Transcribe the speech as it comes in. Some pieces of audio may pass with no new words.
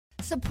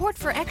Support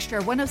for Extra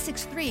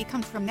 106.3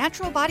 comes from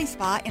Natural Body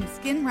Spa and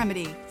Skin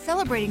Remedy,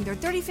 celebrating their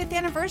 35th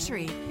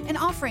anniversary and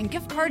offering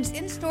gift cards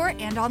in-store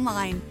and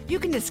online. You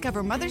can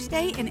discover Mother's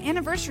Day and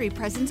anniversary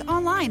presents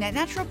online at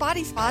Natural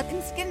Body Spa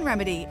and Skin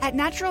Remedy at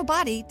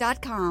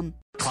naturalbody.com.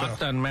 Clock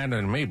doesn't matter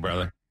to me,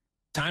 brother.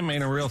 Time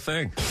ain't a real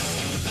thing.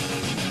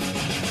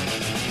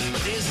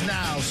 Is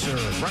now, sir.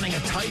 Running a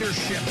tighter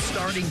ship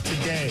starting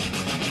today.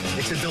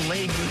 It's a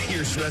delayed New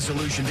Year's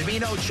resolution.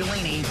 Dimino,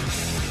 Cellini,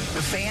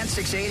 the Fan,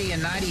 680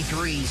 and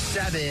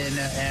 93.7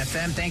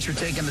 FM. Thanks for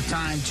taking the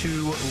time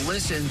to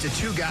listen to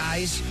two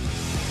guys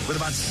with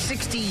about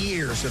 60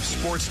 years of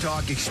sports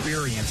talk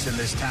experience in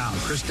this town.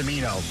 Chris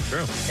Dimino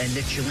and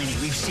Nick Cellini.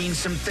 We've seen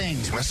some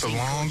things. That's a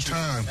long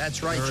time.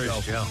 That's right,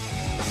 Joe.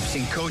 We've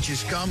seen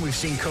coaches come. We've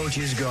seen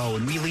coaches go.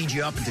 And we lead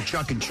you up into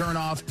Chuck and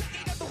Chernoff.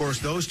 Of course,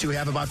 those two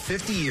have about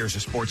 50 years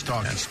of sports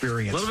talk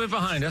experience. A little bit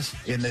behind us.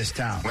 In this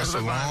town. That's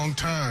a long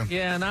time.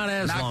 Yeah, not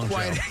long,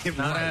 quite, Joe.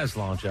 Not as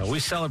long, Joe. We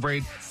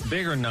celebrate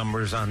bigger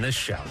numbers on this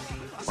show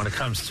when it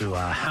comes to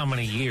how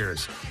many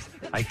years.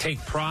 I take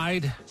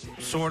pride,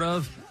 sort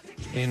of,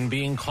 in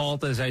being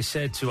called, as I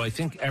said, to I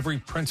think every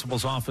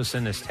principal's office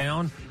in this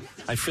town.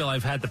 I feel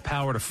I've had the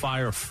power to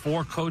fire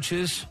 4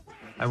 coaches.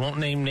 I won't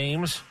name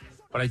names,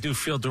 but I do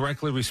feel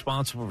directly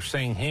responsible for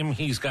saying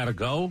he's got to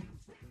go.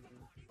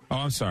 Oh,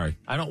 I'm sorry.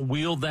 I don't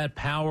wield that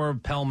power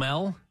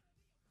pell-mell.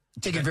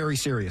 Take it very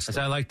seriously. As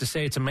I like to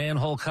say, it's a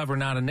manhole cover,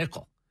 not a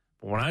nickel.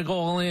 But when I go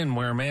all in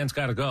where a man's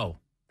got to go,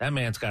 that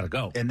man's got to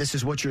go. And this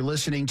is what you're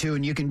listening to,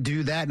 and you can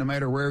do that no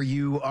matter where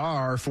you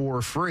are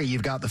for free.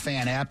 You've got the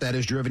Fan app that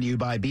is driven to you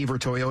by Beaver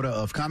Toyota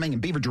of Cumming,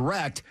 and Beaver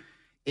Direct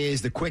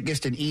is the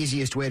quickest and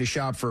easiest way to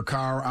shop for a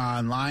car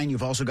online.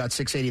 You've also got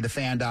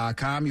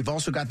 680thefan.com. You've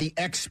also got the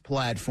X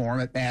platform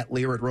at Matt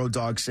Lear at Road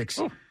Dog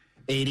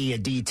 680,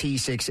 at DT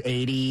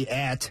 680,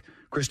 at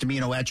Chris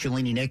Dimino, at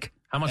Cellini Nick.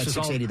 How much does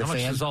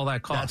all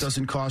that cost? That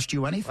doesn't cost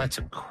you anything. That's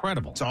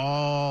incredible. It's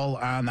all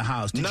on the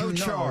house. Did you know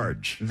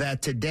charge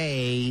that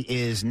today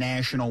is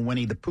National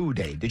Winnie the Pooh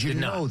Day? Did you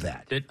know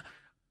that?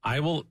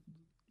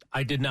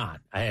 I did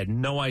not. I had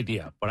no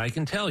idea. But I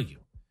can tell you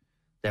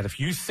that if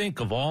you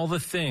think of all the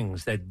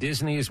things that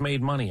Disney has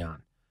made money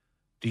on,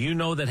 do you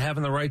know that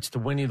having the rights to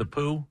Winnie the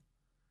Pooh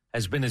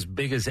has been as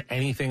big as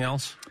anything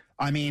else?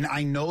 I mean,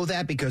 I know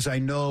that because I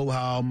know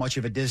how much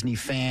of a Disney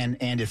fan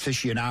and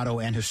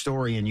aficionado and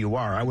historian you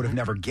are. I would have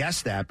never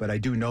guessed that, but I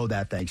do know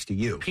that thanks to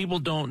you. People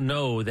don't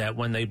know that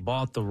when they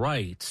bought the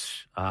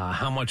rights,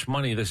 how much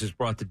money this has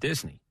brought to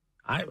Disney.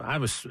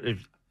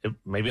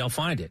 Maybe I'll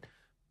find it.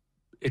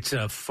 It's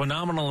a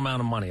phenomenal amount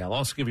of money. I'll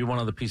also give you one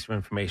other piece of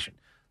information.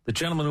 The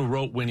gentleman who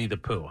wrote Winnie the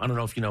Pooh, I don't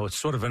know if you know, it's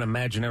sort of an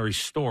imaginary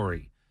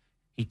story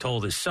he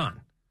told his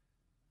son.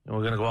 And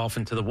we're going to go off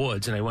into the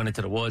woods, and they went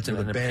into the woods. And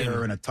a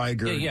bear and a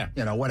tiger, you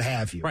know, what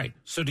have you. Right.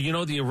 So do you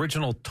know the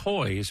original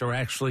toys are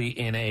actually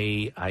in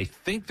I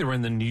think they're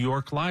in the New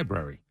York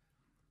Library.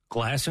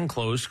 Glass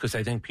enclosed, because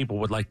I think people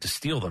would like to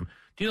steal them.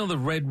 Do you know the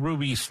red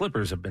ruby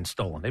slippers have been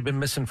stolen? They've been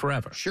missing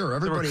forever. Sure,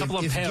 everybody. There were a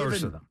couple of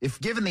pairs of them. If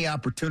given the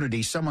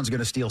opportunity, someone's going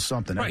to steal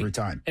something every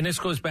time. And this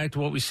goes back to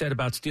what we said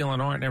about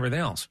stealing art and everything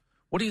else.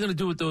 What are you going to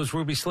do with those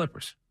ruby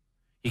slippers?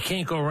 You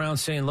can't go around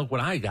saying, look what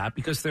I got,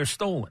 because they're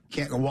stolen.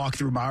 Can't walk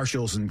through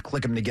Marshalls and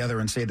click them together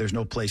and say there's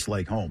no place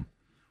like home.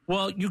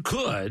 Well, you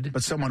could.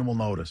 But someone will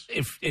notice.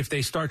 If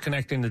they start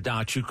connecting the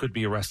dots, you could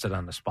be arrested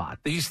on the spot.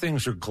 These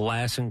things are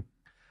glass, and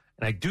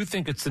I do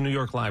think it's the New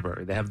York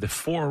Library. They have the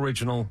 4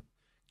 original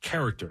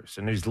characters,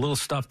 and there's little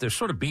stuff. They're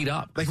sort of beat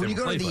up. Like when you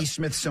go to the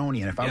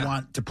Smithsonian, if I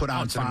want to put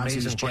on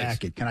Fonzie's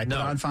jacket, can I put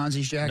on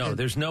Fonzie's jacket? No,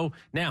 there's no.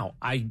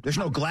 There's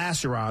no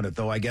glass around it,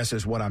 though, I guess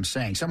is what I'm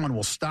saying. Someone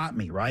will stop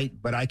me, right?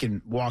 But I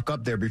can walk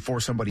up there before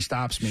somebody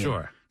stops me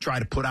and try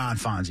to put on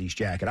Fonzie's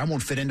jacket. I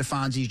won't fit into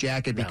Fonzie's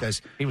jacket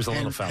because he was a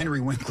little fella.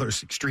 Henry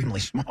Winkler's extremely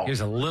small.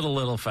 He's a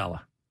little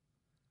fella.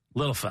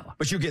 Little fella.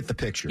 But you get the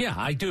picture. Yeah,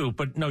 I do.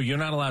 But no, you're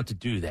not allowed to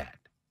do that.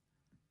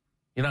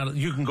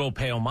 You can go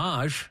pay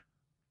homage.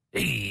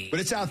 Hey. But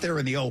it's out there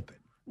in the open.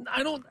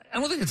 I don't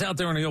think it's out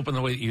there in the open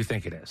the way that you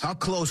think it is. How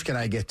close can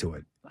I get to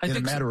it in a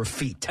matter of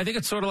feet? I think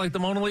it's sort of like the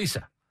Mona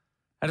Lisa.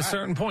 At a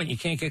certain point, you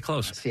can't get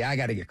closer. See, I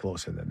got to get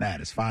closer than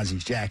that. It's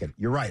Fonzie's jacket.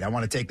 You're right. I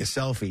want to take the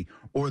selfie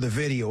or the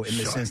video in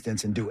this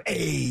instance and do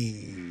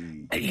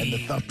and the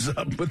thumbs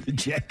up with the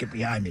jacket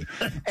behind me.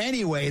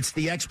 Anyway, it's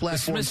the X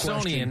platform. The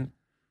Smithsonian.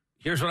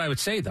 Here's what I would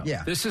say, though.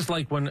 Yeah. This is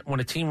like when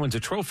a team wins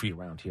a trophy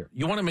around here.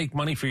 You want to make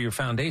money for your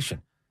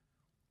foundation.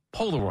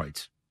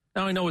 Polaroids.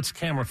 Now, I know it's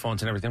camera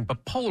phones and everything,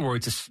 but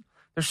Polaroids,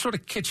 they're sort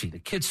of kitschy. The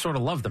kids sort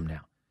of love them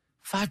now.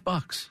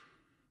 $5.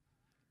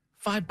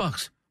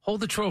 $5. Hold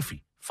the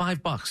trophy.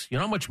 $5. You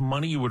know how much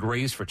money you would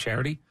raise for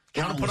charity?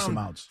 Countless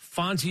amounts.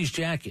 Fonzie's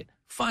jacket.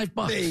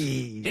 $5.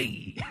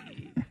 Hey.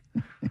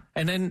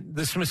 And then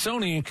the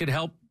Smithsonian could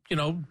help,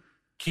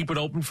 keep it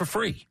open for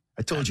free.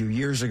 I told you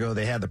years ago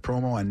they had the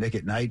promo on Nick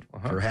at Night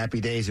for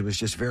Happy Days. It was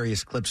just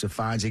various clips of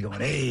Fonzie going,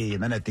 hey,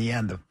 and then at the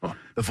end, the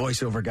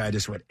voiceover guy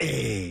just went,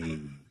 hey.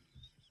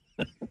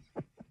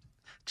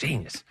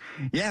 Genius.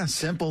 Yeah,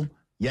 simple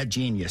yet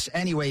genius.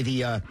 Anyway,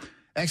 the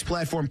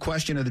X-Platform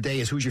question of the day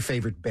is, who's your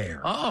favorite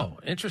bear? Oh,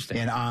 interesting.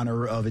 In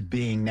honor of it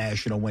being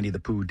National Winnie the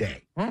Pooh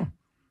Day. Now,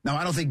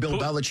 I don't think Bill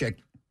Belichick...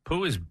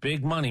 Pooh is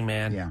big money,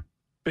 man. Yeah.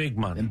 Big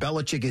money. And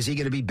Belichick, is he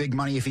going to be big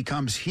money if he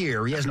comes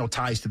here? He has no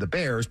ties to the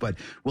Bears, but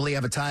will he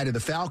have a tie to the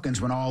Falcons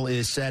when all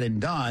is said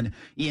and done?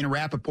 Ian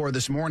Rappaport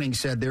this morning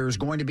said there's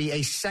going to be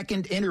a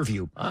second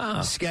interview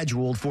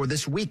scheduled for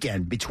this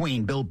weekend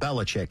between Bill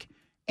Belichick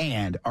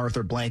and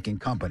Arthur Blank and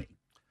company.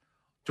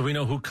 Do we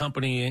know who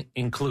company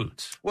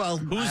includes? Well,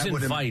 who's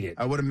invited?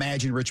 I would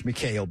imagine Rich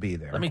McKay will be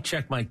there. Let me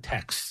check my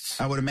texts.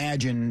 I would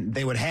imagine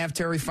they would have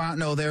Terry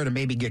Fontenot there to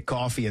maybe get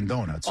coffee and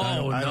donuts. I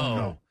don't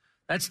know.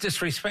 That's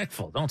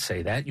disrespectful. Don't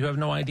say that. You have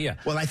no idea.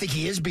 Well, I think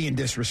he is being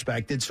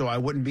disrespected, so I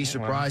wouldn't be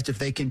surprised if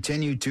they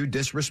continue to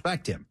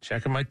disrespect him.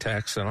 Checking my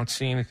texts. I don't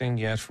see anything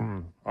yet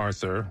from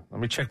Arthur.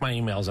 Let me check my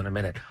emails in a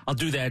minute. I'll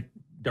do that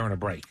during a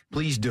break.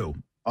 Please do.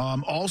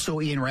 Also,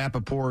 Ian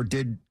Rappaport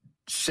did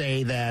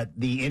say that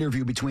the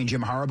interview between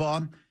Jim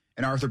Harbaugh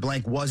and Arthur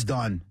Blank was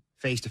done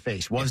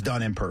face-to-face,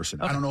 done in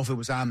person. Okay. I don't know if it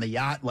was on the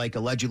yacht like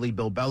allegedly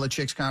Bill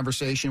Belichick's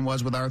conversation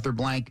was with Arthur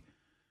Blank,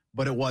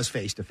 but it was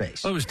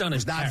face-to-face. Well, it was done. It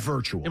was not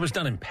virtual. It was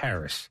done in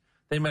Paris.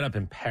 They met up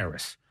in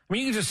Paris. I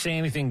mean, you can just say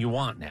anything you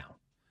want now.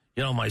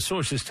 You know, my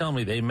sources tell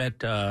me they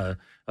met a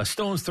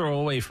stone's throw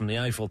away from the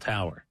Eiffel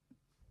Tower.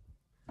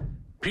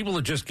 People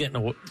are just getting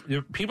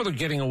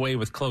away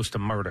with close to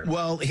murder.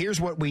 Well, here's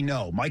what we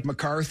know. Mike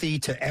McCarthy,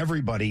 to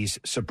everybody's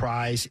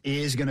surprise,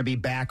 is going to be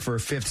back for a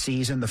fifth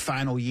season, the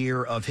final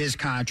year of his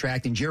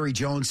contract. And Jerry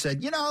Jones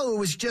said, it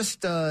was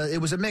just it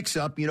was a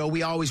mix-up.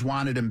 We always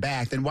wanted him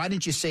back. Then why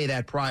didn't you say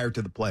that prior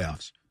to the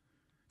playoffs?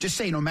 Just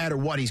say no matter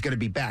what, he's going to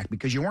be back,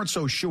 because you weren't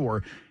so sure.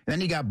 And then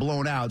he got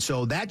blown out.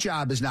 So that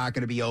job is not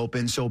going to be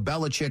open. So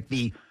Belichick,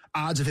 the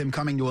odds of him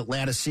coming to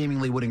Atlanta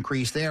seemingly would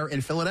increase there.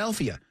 In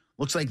Philadelphia,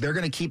 looks like they're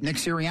going to keep Nick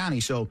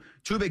Sirianni. So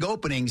two big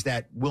openings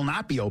that will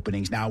not be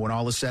openings now when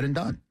all is said and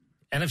done.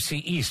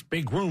 NFC East,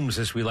 big rooms,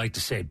 as we like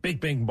to say,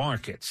 big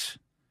markets.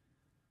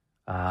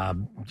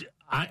 I'm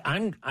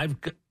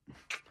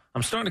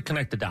starting to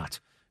connect the dots.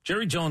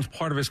 Jerry Jones,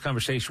 part of his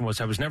conversation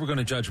was, I was never going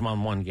to judge him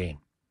on one game.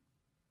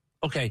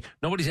 Okay,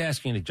 nobody's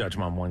asking you to judge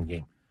him on one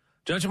game.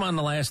 Judge him on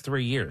the last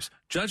 3 years.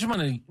 Judge him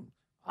on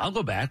I'll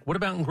go back. What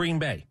about in Green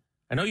Bay?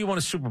 I know you won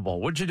a Super Bowl.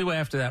 What did you do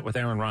after that with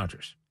Aaron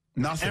Rodgers?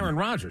 Nothing. Aaron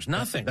Rodgers,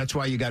 nothing. That's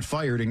why you got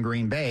fired in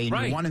Green Bay.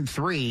 And you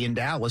 1-3 in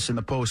Dallas in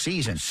the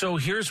postseason. So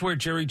here's where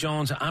Jerry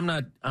Jones, I'm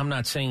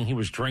not saying he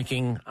was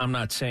drinking. I'm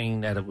not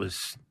saying that it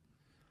was,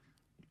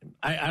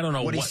 I don't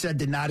know. What he said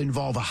did not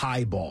involve a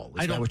highball.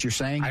 Is that what you're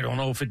saying? I don't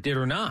know if it did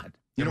or not.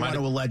 You don't want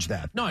to allege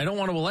that. No, I don't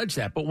want to allege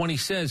that. But when he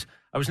says,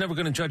 I was never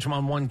going to judge him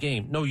on one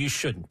game. No, you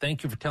shouldn't.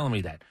 Thank you for telling me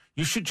that.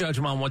 You should judge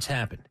him on what's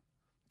happened.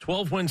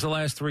 12 wins the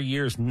last 3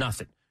 years,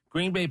 nothing.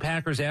 Green Bay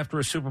Packers after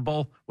a Super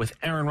Bowl with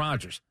Aaron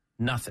Rodgers.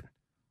 Nothing.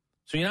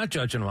 So you're not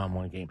judging him on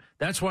one game.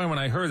 That's why when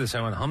I heard this,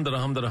 I went, hum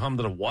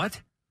da what?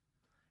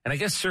 And I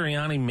guess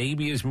Sirianni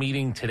maybe is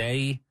meeting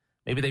today.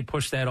 Maybe they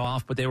pushed that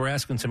off, but they were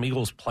asking some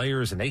Eagles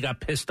players, and they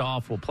got pissed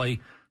off. We'll play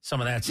some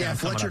of that. Yeah,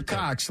 Fletcher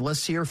Cox,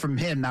 let's hear from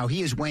him. Now,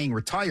 he is weighing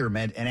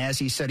retirement, and as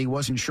he said, he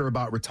wasn't sure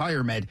about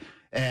retirement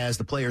as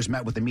the players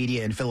met with the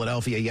media in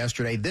Philadelphia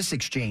yesterday. This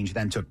exchange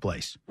then took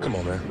place. Come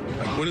on, man.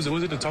 What is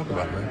it to talk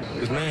about, man?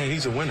 Because, man,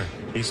 he's a winner.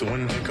 He's a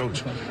winning head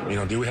coach.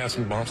 Do we have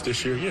some bumps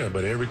this year? Yeah,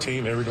 but every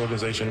team, every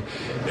organization,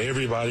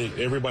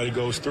 everybody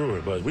goes through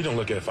it. But we don't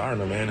look at firing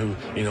a man who,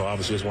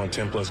 obviously has won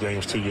 10-plus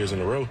games 2 years in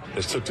a row,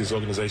 has took this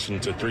organization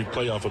to 3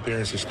 playoff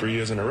appearances 3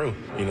 years in a row.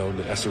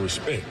 That's the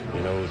respect.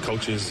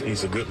 Coaches,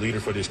 he's a good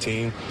leader for this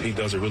team. He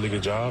does a really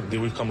good job.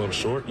 Did we come up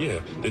short? Yeah.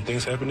 Did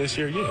things happen this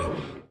year? Yeah.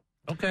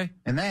 Okay.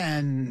 And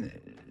then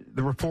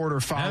the reporter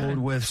followed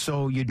with,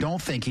 so you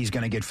don't think he's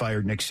going to get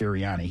fired, Nick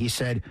Sirianni? He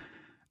said,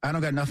 I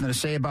don't got nothing to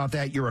say about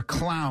that. You're a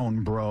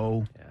clown,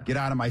 bro. Yeah. Get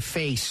out of my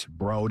face,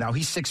 bro. Now,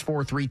 he's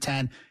 6'4",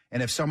 310,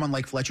 and if someone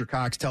like Fletcher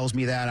Cox tells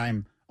me that,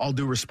 all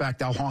due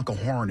respect, I'll honk a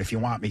horn if you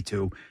want me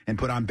to and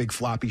put on big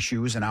floppy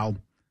shoes, and I'll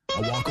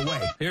walk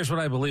away. Here's what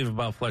I believe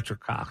about Fletcher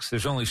Cox.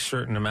 There's only a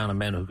certain amount of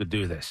men who could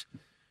do this.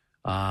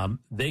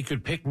 They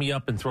could pick me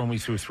up and throw me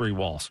through 3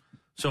 walls.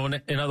 So,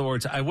 in other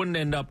words, I wouldn't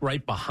end up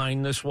right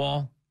behind this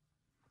wall.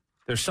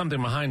 There's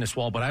something behind this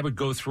wall, but I would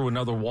go through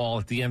another wall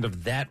at the end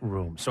of that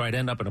room. So I'd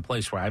end up in a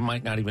place where I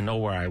might not even know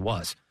where I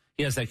was.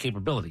 He has that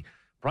capability.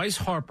 Bryce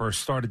Harper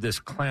started this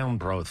clown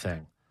bro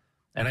thing.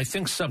 And I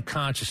think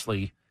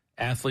subconsciously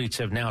athletes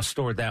have now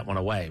stored that one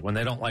away. When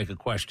they don't like a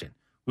question,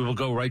 we will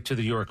go right to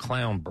the you're a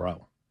clown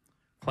bro.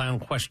 Clown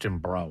question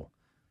bro.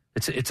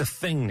 It's a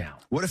thing now.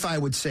 What if I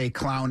would say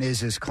clown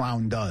is as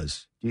clown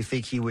does? Do you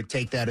think he would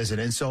take that as an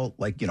insult?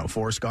 Like,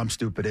 Forrest Gump,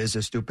 stupid is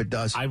as stupid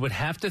does? I would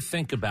have to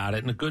think about it.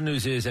 And the good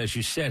news is, as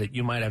you said it,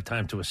 you might have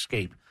time to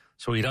escape.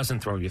 So he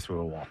doesn't throw you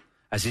through a wall.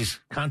 As he's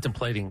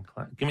contemplating.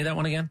 Give me that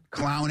one again.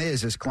 Clown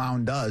is as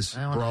clown does,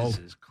 clown bro. Is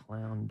as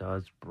clown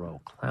does,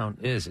 bro. Clown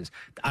is as.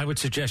 I would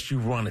suggest you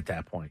run at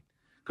that point.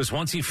 Because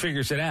once he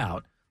figures it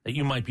out, that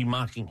you might be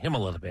mocking him a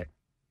little bit.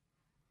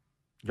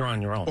 you're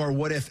on your own. Or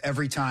what if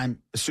every time,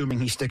 assuming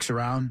he sticks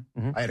around,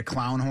 I had a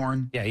clown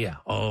horn? Yeah.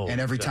 Oh,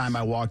 and every time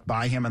I walked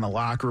by him in the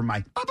locker room,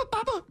 I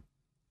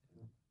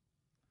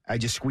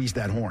just squeezed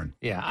that horn.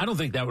 Yeah, I don't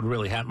think that would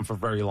really happen for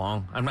very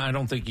long. I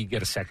don't think you'd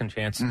get a second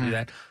chance to do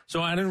that.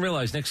 So I didn't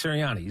realize Nick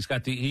Sirianni, he's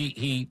got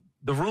the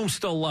room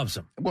still loves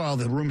him. Well,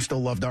 the room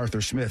still loved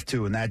Arthur Smith,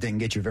 too, and that didn't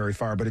get you very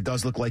far, but it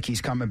does look like he's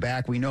coming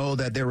back. We know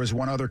that there was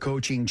one other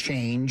coaching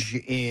change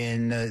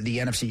in the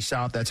NFC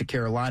South. That's at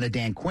Carolina.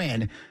 Dan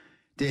Quinn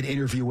did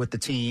interview with the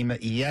team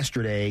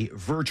yesterday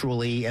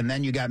virtually, and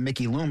then you got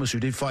Mickey Loomis, who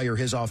did fire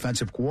his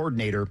offensive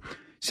coordinator,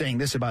 saying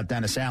this about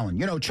Dennis Allen.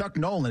 You know, Chuck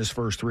Nolan, his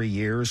first 3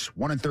 years,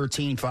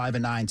 1-13, 5-9,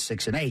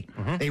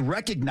 6-8. They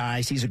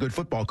recognize he's a good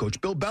football coach.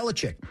 Bill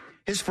Belichick,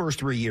 his first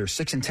 3 years,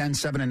 6-10,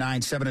 7-9,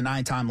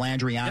 7-9. Tom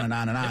Landry, on and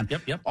on and on.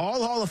 Yep.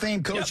 All Hall of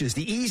Fame coaches.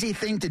 The easy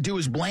thing to do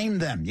is blame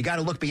them. You got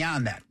to look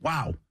beyond that.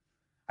 Wow.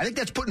 I think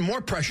that's putting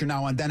more pressure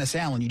now on Dennis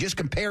Allen. You just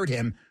compared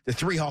him to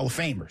 3 Hall of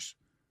Famers.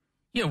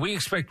 Yeah, we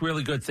expect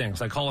really good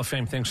things, like Hall of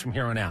Fame things from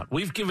here on out.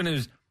 We've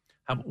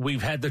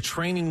had the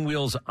training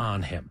wheels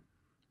on him.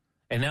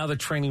 And now the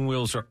training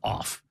wheels are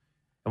off.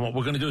 And what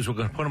we're going to do is we're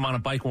going to put him on a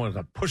bike and we're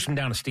going to push him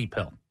down a steep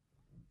hill.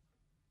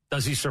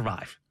 Does he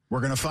survive? We're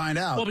going to find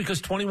out. Well,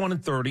 because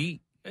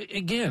 21-30,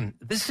 again,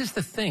 this is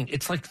the thing.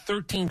 It's like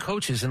 13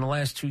 coaches in the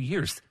last 2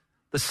 years.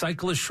 The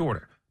cycle is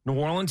shorter. New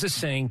Orleans is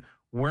saying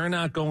we're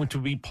not going to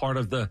be part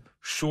of the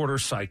shorter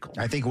cycle.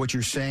 I think what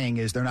you're saying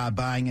is they're not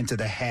buying into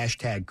the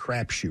hashtag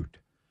crapshoot.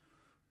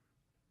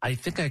 I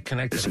think I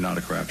connected. It's not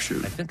a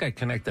crapshoot. I think I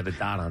connected a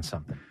dot on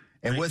something.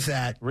 And with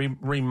that,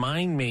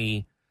 remind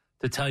me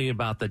to tell you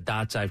about the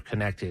dots I've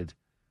connected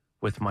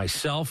with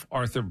myself,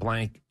 Arthur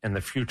Blank, and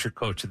the future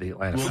coach of the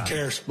Atlanta Falcons. Who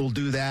cares? We'll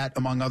do that,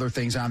 among other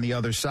things, on the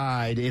other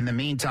side. In the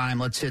meantime,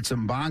 let's hit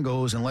some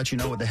bongos and let you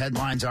know what the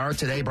headlines are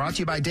today. Brought to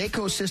you by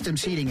Dayco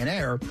Systems Heating and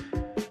Air.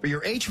 For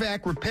your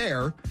HVAC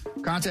repair,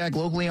 contact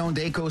locally owned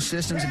Dayco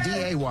Systems at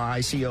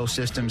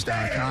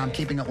DAYCOsystems.com.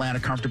 Keeping Atlanta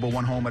comfortable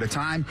one home at a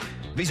time.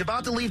 If he's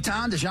about to leave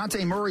town,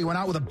 DeJounte Murray went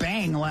out with a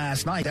bang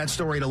last night. That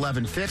story at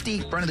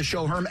 11:50. Friend of the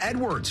show, Herm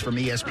Edwards from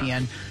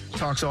ESPN,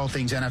 talks all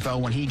things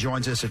NFL when he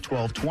joins us at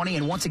 12:20.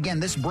 And once again,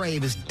 this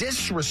Brave is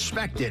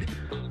disrespected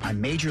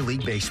on Major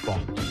League Baseball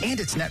and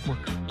its network.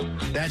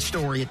 That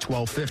story at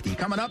 12:50.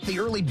 Coming up, the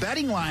early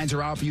betting lines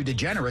are out for you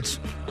degenerates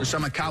for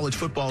some of college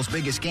football's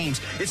biggest games.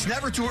 It's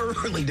never too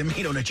early,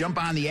 Dimino, to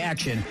jump on the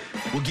action.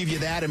 We'll give you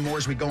that and more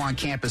as we go on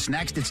campus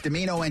next. It's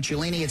Dimino and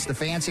Cellini. It's the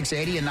Fan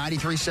 680 and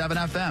 93.7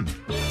 FM.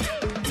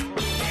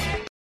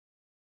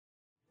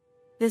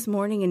 This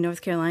morning in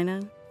North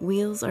Carolina,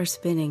 wheels are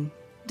spinning.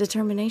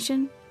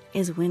 Determination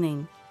is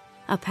winning.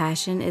 A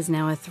passion is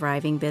now a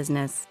thriving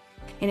business,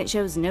 and it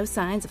shows no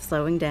signs of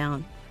slowing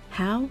down.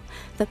 How?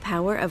 The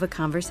power of a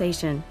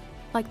conversation,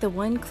 like the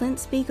one Clint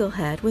Spiegel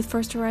had with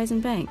First Horizon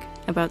Bank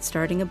about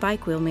starting a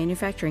bike wheel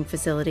manufacturing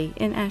facility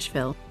in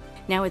Asheville.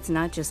 Now it's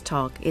not just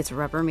talk, it's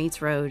rubber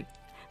meets road.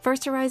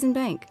 First Horizon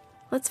Bank.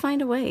 Let's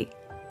find a way.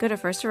 Go to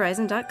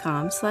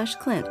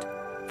firsthorizon.com/Clint.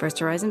 First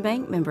Horizon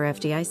Bank, member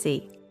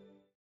FDIC.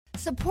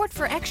 Support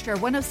for Extra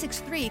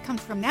 106.3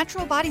 comes from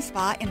Natural Body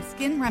Spa and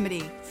Skin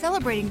Remedy,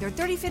 celebrating their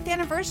 35th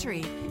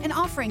anniversary and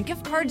offering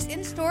gift cards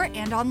in-store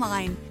and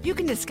online. You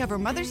can discover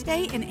Mother's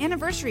Day and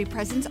anniversary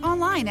presents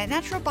online at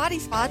Natural Body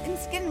Spa and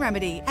Skin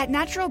Remedy at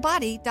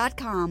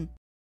naturalbody.com.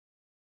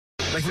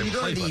 Like when you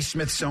go to the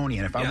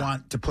Smithsonian, if I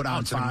want to put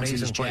on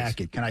Fonzie's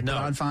jacket, can I put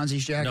on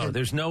Fonzie's jacket? No,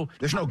 there's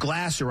no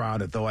glass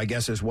around it, though, I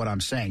guess is what I'm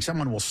saying.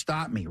 Someone will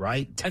stop me,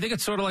 right? I think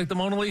it's sort of like the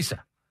Mona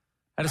Lisa.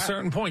 At a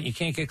certain point, you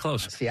can't get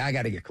closer. See, I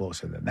got to get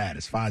closer than that.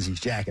 It's Fonzie's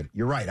jacket.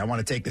 You're right. I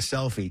want to take the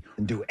selfie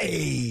and do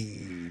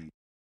and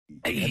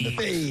the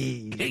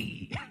fade.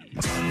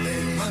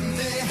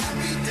 Monday,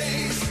 happy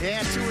days.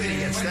 Yeah, 2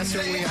 idiots. That's who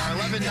we are.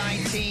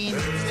 11:19.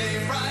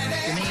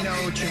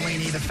 Dimino,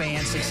 Cellini, the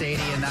Fan,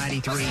 680 and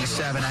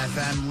 93.7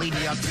 FM. Lead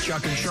you up to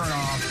Chuck and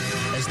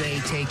Chernoff as they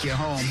take you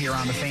home here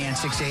on the Fan,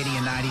 680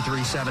 and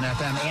 93.7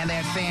 FM. And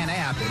that Fan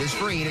app. It is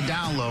free to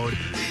download.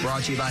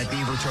 Brought to you by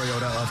Beaver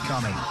Toyota of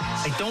Cumming.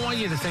 I don't want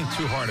you to think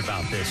too hard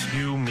about this.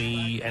 You,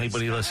 me,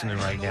 anybody listening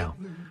right now.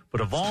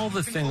 But of all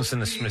the things in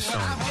the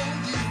Smithsonian,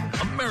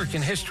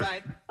 American history.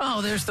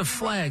 Oh, there's the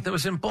flag that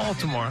was in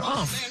Baltimore.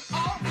 Oh,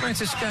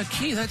 Francis Scott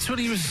Key, that's what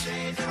he was.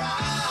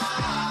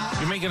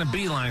 You're making a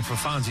beeline for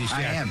Fonzie's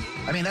jacket. I am.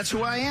 I mean, that's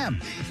who I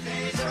am.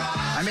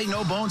 I make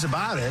no bones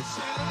about it.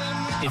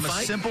 I'm a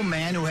simple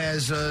man who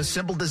has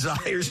simple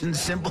desires and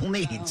simple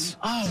needs.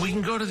 Oh, we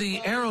can go to the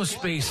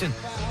aerospace, and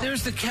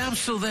there's the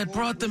capsule that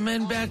brought the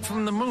men back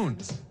from the moon.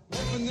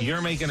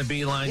 You're making a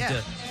beeline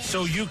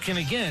so you can,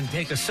 again,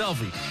 take a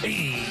selfie.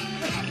 Hey.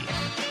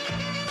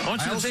 I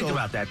want you to think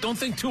about that. Don't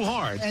think too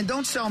hard. And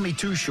don't sell me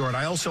too short.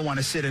 I also want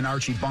to sit in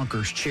Archie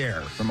Bunker's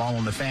chair from All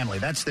in the Family.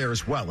 That's there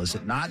as well, is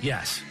it not?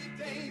 Yes.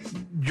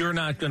 You're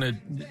not going to...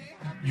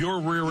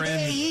 Your rear end...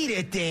 They eat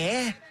it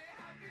there.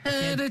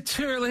 The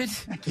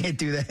turlet. I can't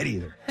do that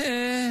either.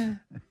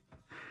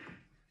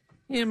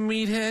 You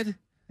meathead.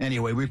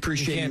 Anyway, we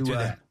appreciate you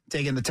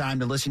taking the time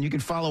to listen. You can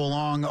follow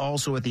along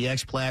also at the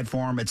X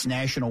platform. It's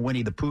National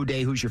Winnie the Pooh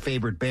Day. Who's your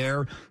favorite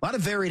bear? A lot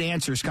of varied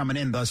answers coming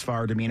in thus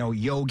far, Dimino.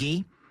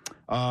 Yogi,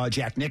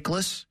 Jack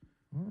Nicklaus.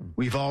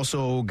 We've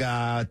also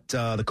got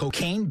the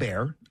Cocaine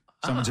Bear.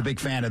 Someone's a big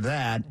fan of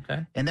that.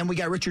 Okay. And then we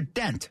got Richard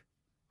Dent,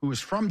 who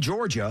is from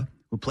Georgia,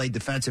 who played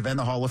defensive end,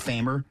 the Hall of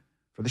Famer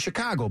for the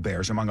Chicago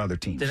Bears, among other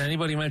teams. Did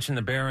anybody mention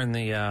the bear in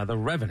the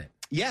Revenant?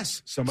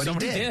 Yes, somebody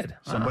did.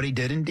 Somebody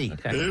did indeed.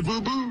 Okay. Hey,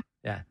 boo-boo.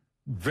 Yeah,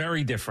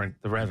 very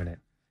different, the Revenant.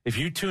 If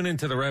you tune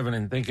into the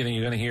Revenant thinking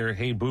you're going to hear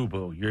 "Hey Boo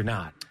Boo," you're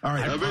not. All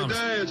right. Every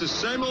day, it's the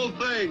same old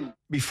thing.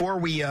 Before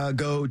we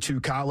go to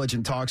college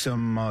and talk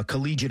some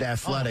collegiate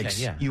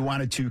athletics, you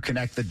wanted to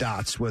connect the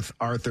dots with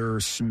Arthur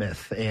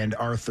Smith and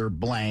Arthur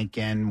Blank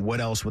and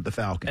what else with the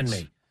Falcons?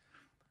 And me.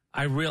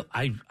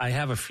 I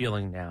have a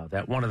feeling now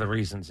that one of the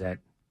reasons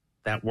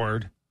that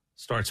word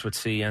starts with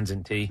C, ends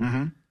in T,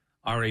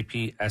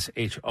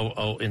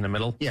 RAPSHOO in the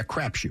middle. Yeah,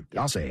 crapshoot.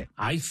 I'll say it.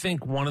 I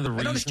think one of the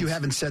reasons. I noticed you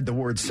haven't said the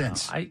word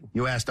since.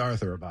 You asked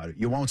Arthur about it.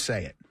 You won't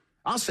say it.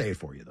 I'll say it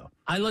for you, though.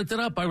 I looked it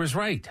up. I was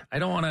right. I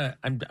don't want to.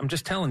 I'm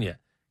just telling you.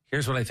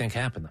 Here's what I think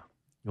happened, though.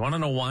 You want to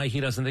know why he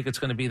doesn't think it's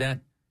going to be that?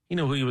 He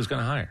knew who he was going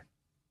to hire.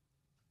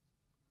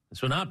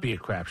 This will not be a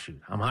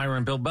crapshoot. I'm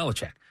hiring Bill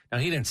Belichick. Now,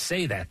 he didn't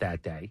say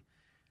that day.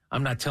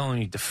 I'm not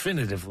telling you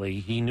definitively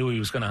he knew he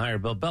was going to hire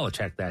Bill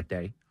Belichick that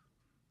day.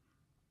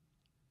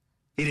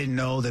 He didn't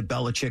know that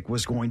Belichick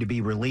was going to be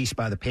released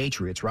by the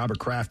Patriots. Robert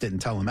Kraft didn't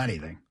tell him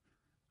anything.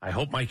 I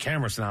hope my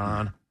camera's not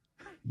on.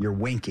 You're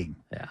winking.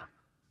 Yeah.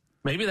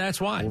 Maybe that's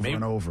why.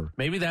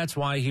 Maybe that's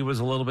why he was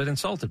a little bit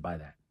insulted by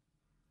that.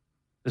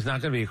 It's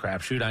not going to be a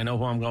crapshoot. I know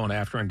who I'm going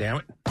after, and damn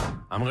it,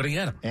 I'm going to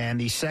get him. And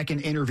the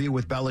second interview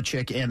with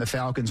Belichick and the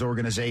Falcons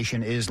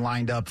organization is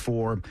lined up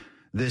for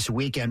this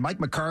weekend. Mike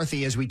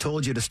McCarthy, as we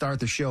told you to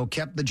start the show,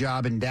 kept the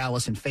job in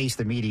Dallas and faced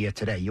the media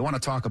today. You want to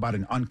talk about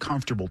an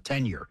uncomfortable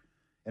tenure,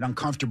 an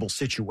uncomfortable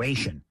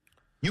situation.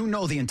 You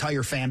know the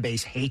entire fan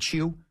base hates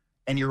you,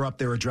 and you're up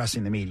there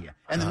addressing the media.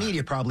 And the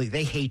media probably,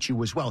 they hate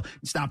you as well.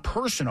 It's not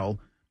personal,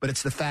 but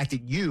it's the fact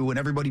that you and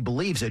everybody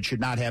believes it should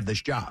not have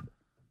this job,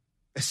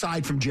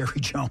 aside from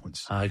Jerry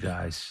Jones. Hi,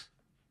 guys.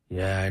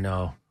 Yeah, I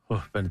know.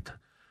 It's been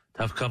a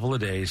tough couple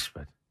of days,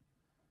 but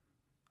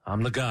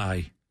I'm the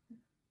guy.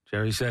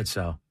 Jerry said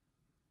so.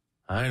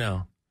 I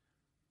know.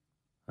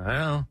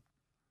 I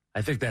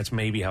think that's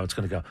maybe how it's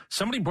going to go.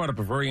 Somebody brought up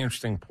a very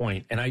interesting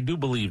point, and I do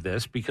believe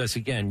this because,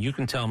 again, you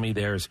can tell me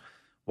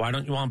why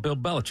don't you want Bill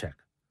Belichick?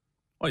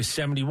 Oh, he's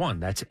 71.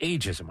 That's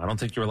ageism. I don't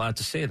think you're allowed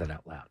to say that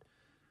out loud.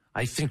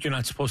 I think you're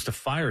not supposed to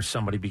fire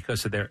somebody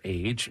because of their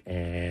age,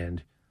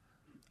 and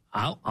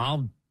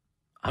I'm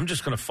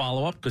just going to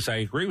follow up because I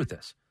agree with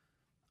this.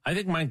 I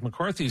think Mike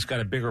McCarthy's got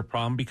a bigger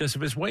problem because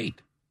of his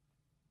weight.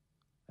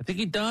 I think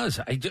he does.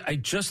 I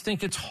just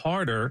think it's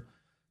harder.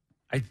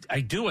 I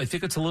do. I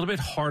think it's a little bit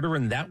harder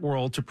in that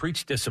world to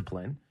preach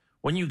discipline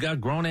when you got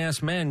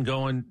grown-ass men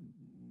going,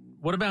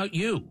 what about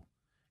you?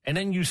 And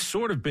then you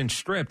sort of been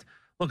stripped.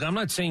 Look, I'm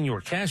not saying you were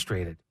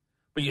castrated,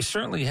 but you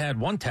certainly had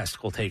one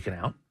testicle taken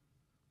out.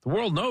 The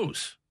world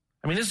knows.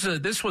 I mean,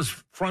 this was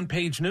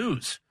front-page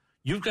news.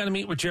 You've got to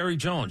meet with Jerry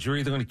Jones. You're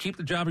either going to keep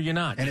the job or you're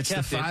not. And it's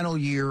the final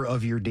year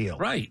of your deal.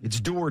 Right. It's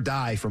do or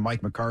die for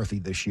Mike McCarthy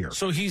this year.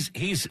 So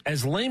he's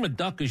as lame a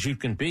duck as you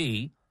can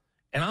be.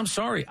 And I'm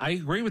sorry, I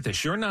agree with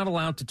this. You're not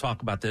allowed to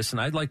talk about this, and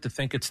I'd like to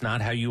think it's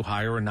not how you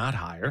hire or not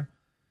hire.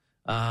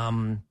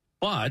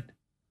 But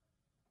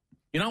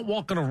you're not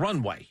walking a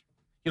runway.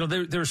 You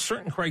know, there's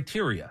certain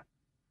criteria.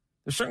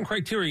 There's certain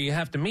criteria you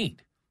have to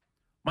meet.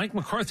 Mike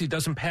McCarthy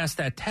doesn't pass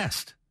that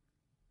test.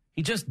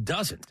 He just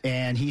doesn't.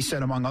 And he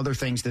said, among other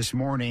things this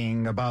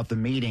morning about the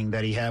meeting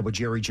that he had with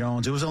Jerry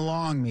Jones, it was a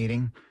long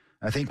meeting.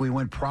 I think we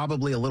went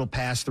probably a little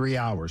past 3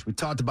 hours. We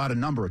talked about a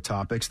number of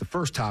topics. The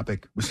first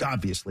topic was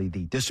obviously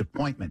the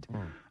disappointment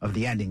of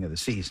the ending of the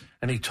season.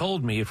 And he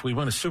told me if we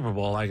win a Super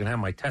Bowl, I can have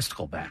my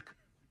testicle back.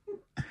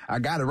 I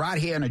got it right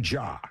here in a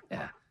jar.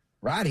 Yeah.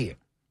 Right here.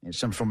 It's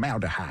some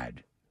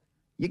formaldehyde.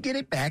 You get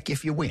it back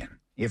if you win.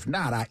 If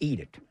not, I eat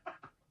it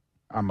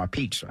on my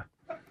pizza.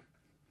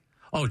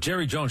 Oh,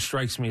 Jerry Jones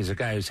strikes me as a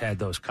guy who's had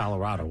those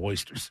Colorado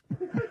oysters.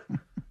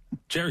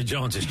 Jerry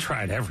Jones has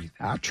tried everything.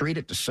 I'll treat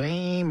it the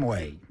same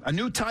way. A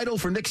new title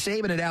for Nick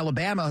Saban at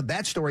Alabama.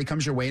 That story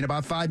comes your way in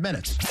about 5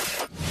 minutes.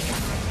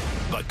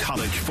 The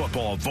college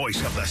football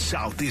voice of the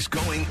South is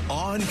going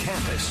on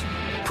campus.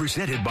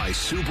 Presented by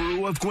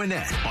Subaru of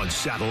Gwinnett on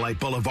Satellite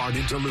Boulevard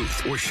in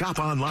Duluth, or shop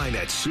online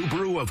at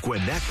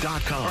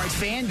SubaruofGwinnett.com. All right,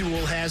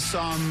 FanDuel has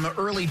some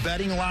early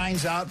betting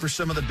lines out for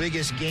some of the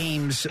biggest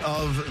games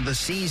of the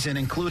season,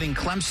 including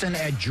Clemson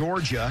at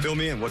Georgia. Fill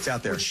me in. What's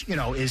out there? Which,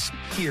 is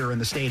here in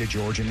the state of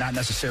Georgia, not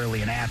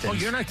necessarily in Athens. Oh,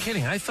 you're not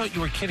kidding. I thought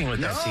you were kidding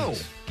with that team.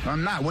 No,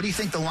 I'm not. What do you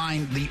think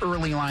the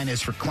early line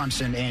is for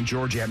Clemson and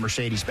Georgia at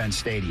Mercedes-Benz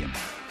Stadium?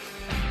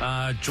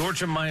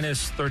 Georgia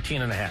minus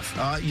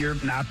 13.5. You're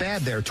not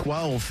bad there,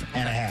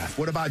 12.5.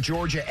 What about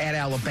Georgia at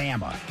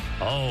Alabama?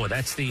 Oh,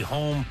 that's the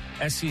home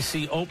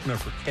SEC opener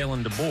for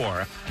Kalen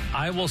DeBoer.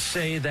 I will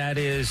say that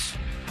is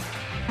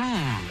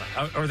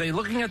Are they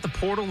looking at the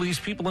portal, these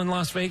people in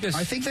Las Vegas?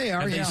 I think they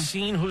are, Have yeah. they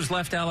seen who's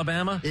left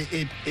Alabama?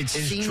 It Is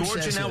seems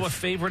Georgia now a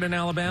favorite in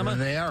Alabama?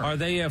 They are. Are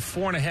they a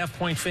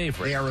 4.5-point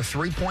favorite? They are a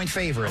 3-point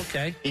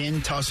favorite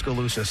in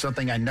Tuscaloosa,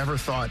 something I never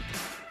thought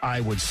I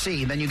would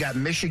see. Then you got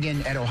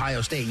Michigan at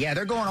Ohio State. Yeah,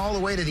 they're going all the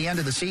way to the end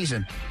of the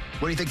season.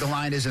 What do you think the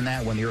line is in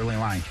that one, the early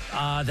line?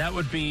 That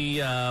would be,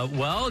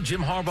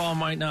 Jim Harbaugh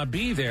might not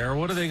be there.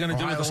 What are they going to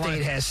do with the line? Ohio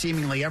State has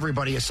seemingly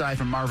everybody aside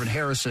from Marvin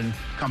Harrison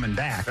coming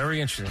back.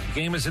 Very interesting. The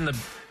game is in the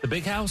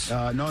Big House?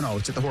 No,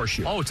 it's at the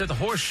Horseshoe. Oh, it's at the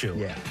Horseshoe.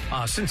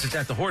 Yeah. Since it's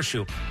at the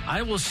Horseshoe,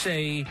 I will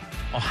say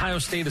Ohio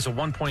State is a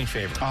 1-point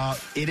favorite.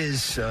 It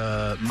is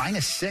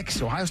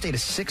 -6. Ohio State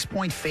is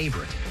 6-point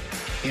favorite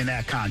in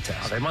that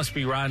contest. They must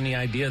be riding the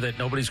idea that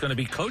nobody's going to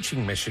be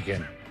coaching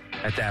Michigan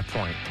at that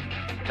point.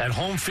 That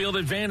home field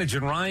advantage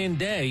and Ryan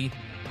Day.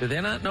 Do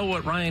they not know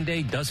what Ryan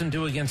Day doesn't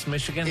do against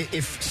Michigan?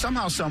 If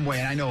somehow, some way,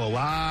 and I know a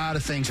lot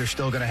of things are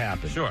still going to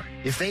happen. Sure.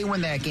 If they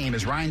win that game,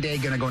 is Ryan Day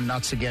going to go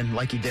nuts again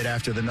like he did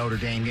after the Notre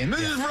Dame game?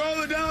 This is for all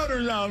the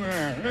doubters out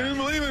there. They didn't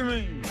believe in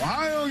me.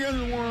 Ohio against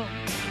the world.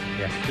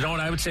 Yeah. You know what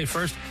I would say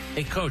first?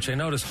 Hey, Coach, I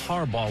noticed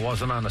Harbaugh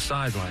wasn't on the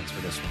sidelines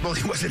for this one. Well,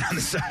 he wasn't on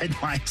the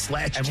sidelines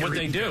last year. And what'd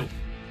they do?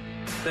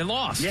 They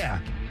lost. Yeah.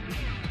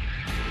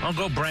 Don't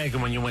go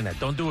bragging when you win that.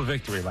 Don't do a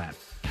victory lap.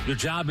 Your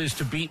job is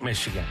to beat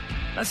Michigan.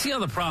 That's the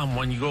other problem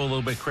when you go a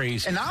little bit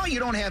crazy. And now you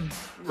don't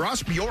have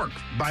Ross Bjork,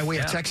 by way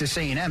of Texas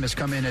A&M, has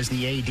come in as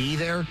the AD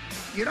there.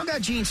 You don't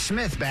got Gene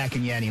Smith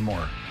backing you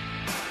anymore.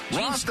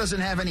 Ross doesn't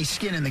have any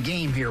skin in the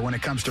game here when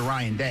it comes to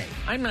Ryan Day.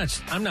 I'm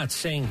not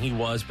saying he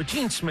was, but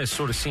Gene Smith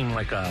sort of seemed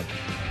like a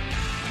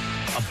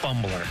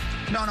bumbler.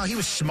 No, he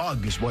was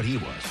smug is what he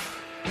was.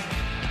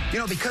 You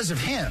know, because of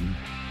him,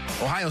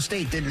 Ohio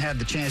State didn't have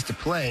the chance to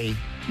play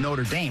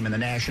Notre Dame in the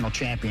national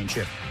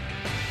championship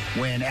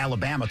when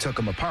Alabama took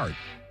them apart.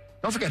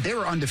 Don't forget, they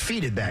were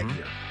undefeated that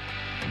year.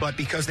 But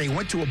because they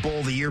went to a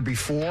bowl the year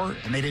before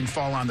and they didn't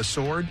fall on the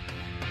sword,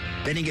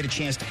 they didn't get a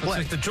chance to play.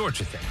 It's like the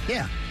Georgia thing.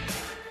 Yeah.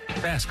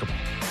 Basketball.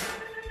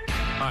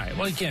 All right.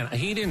 Well,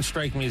 he didn't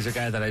strike me as a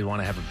guy that I'd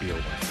want to have a beer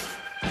with.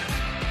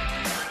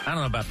 I don't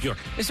know about Bjork.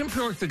 Isn't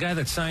Bjork the guy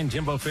that signed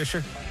Jimbo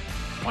Fisher?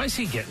 Why is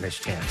he getting this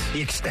chance?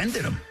 He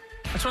extended him.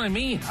 That's what I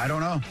mean. I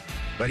don't know,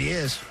 but he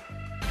is.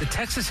 Did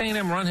Texas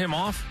A&M run him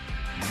off?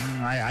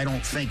 I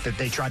don't think that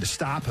they tried to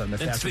stop him,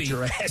 if that's what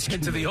you're asking.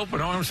 Into the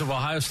open arms of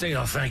Ohio State.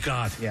 Oh, thank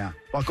God. Yeah.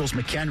 Buckles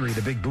McHenry,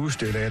 the big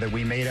booster there that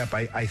we made up,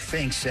 I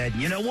think, said,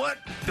 you know what?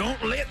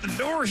 Don't let the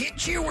door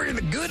hit you where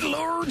the good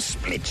Lord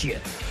split you.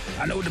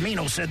 I know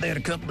Dimino said that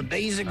a couple of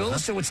days ago,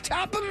 so it's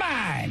top of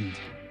mind.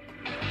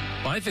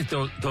 Well, I think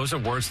those are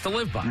words to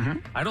live by.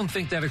 I don't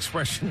think that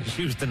expression is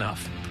used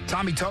enough.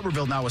 Tommy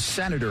Tuberville, now a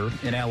senator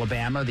in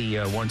Alabama, the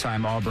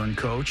one-time Auburn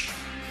coach,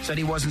 said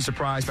he wasn't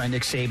surprised by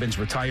Nick Saban's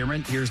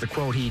retirement. Here's the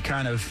quote. He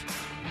kind of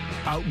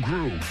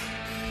outgrew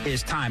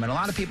his time. And a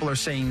lot of people are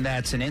saying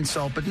that's an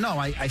insult. But no,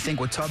 I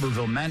think what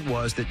Tuberville meant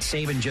was that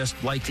Saban, just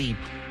like the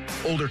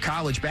older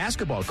college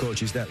basketball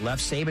coaches that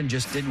left, Saban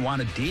just didn't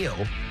want to deal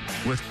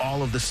with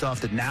all of the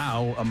stuff that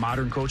now a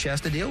modern coach has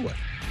to deal with.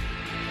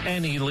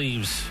 And he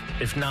leaves,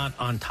 if not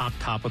on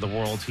top of the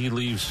world, he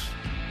leaves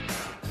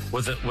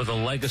with a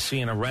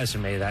legacy and a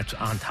resume that's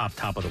on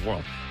top of the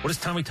world. What does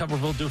Tommy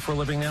Tuberville do for a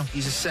living now?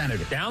 He's a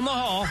senator. Down the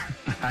hall.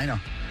 I know.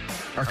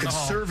 Our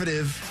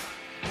conservative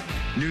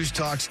news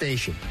talk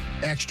station,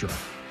 Extra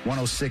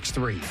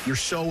 106.3. If you're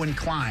so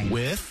inclined.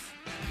 With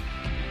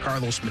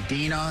Carlos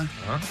Medina,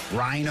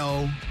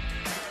 Rhino,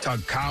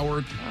 Tug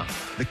Coward,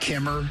 the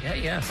Kimmer,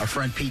 our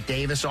friend Pete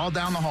Davis, all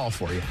down the hall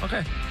for you.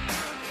 Okay.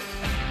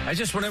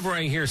 Whenever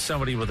I hear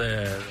somebody with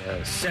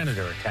a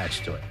senator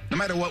attached to it. No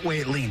matter what way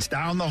it leans,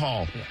 down the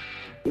hall.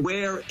 Yeah.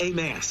 Wear a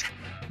mask.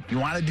 You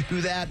want to do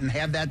that and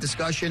have that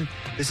discussion?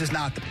 This is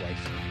not the place.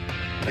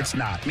 No. It's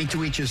not. Me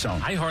to each his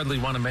own. I hardly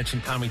want to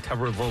mention Tommy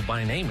Tuberville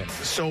by name.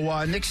 So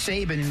Nick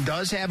Saban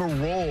does have a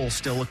role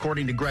still,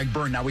 according to Greg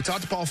Byrne. Now, we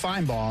talked to Paul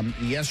Feinbaum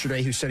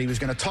yesterday, who said he was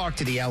going to talk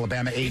to the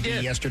Alabama AD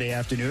yesterday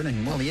afternoon.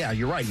 And, well, yeah,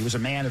 you're right. He was a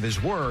man of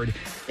his word.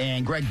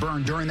 And Greg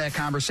Byrne, during that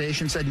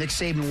conversation, said Nick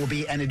Saban will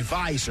be an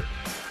advisor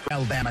for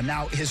Alabama.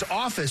 Now, his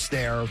office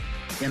there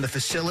in the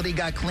facility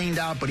got cleaned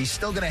out, but he's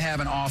still going to have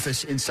an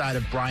office inside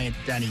of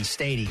Bryant-Denny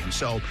Stadium.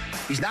 So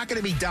he's not going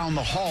to be down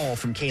the hall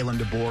from Kalen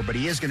DeBoer, but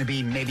he is going to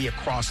be maybe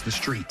across the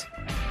street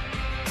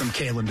from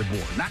Kalen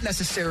DeBoer. Not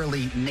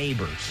necessarily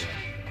neighbors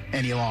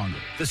any longer.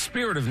 The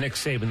spirit of Nick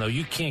Saban, though,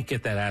 you can't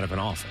get that out of an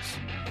office.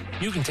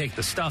 You can take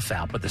the stuff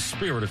out, but the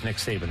spirit of Nick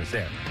Saban is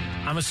there.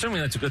 I'm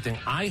assuming that's a good thing.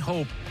 I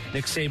hope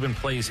Nick Saban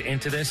plays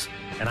into this,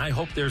 and I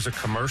hope there's a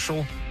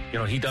commercial. You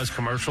know, he does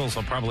commercials.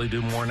 He'll probably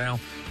do more now,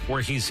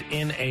 where he's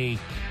in a,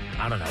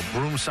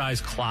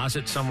 broom-sized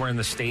closet somewhere in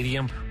the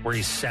stadium where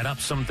he's set up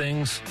some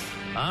things.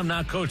 I'm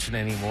not coaching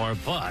anymore,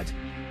 but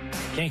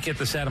can't get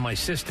this out of my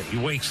system. He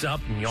wakes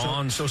up and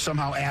yawns. So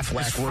somehow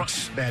Affleck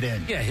works that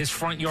in. Yeah, his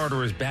front yard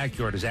or his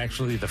backyard is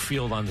actually the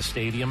field on the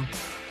stadium.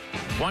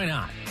 Why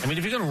not? I mean,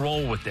 if you're going to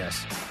roll with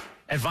this,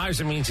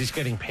 advisor means he's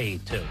getting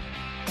paid too.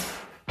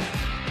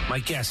 My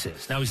guess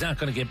is. Now, he's not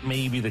going to get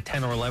maybe the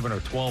 10 or 11 or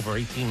 12 or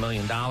 $18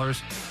 million,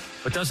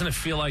 But doesn't it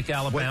feel like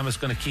Alabama's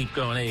going to keep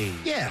going? Hey,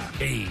 Yeah.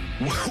 hey.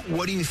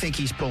 What do you think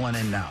he's pulling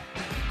in now?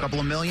 A couple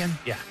of million?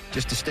 Yeah.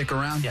 Just to stick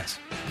around? Yes.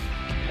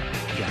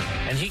 Yeah.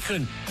 And he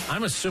could,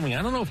 I'm assuming,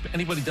 I don't know if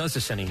anybody does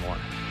this anymore.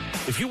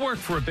 If you work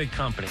for a big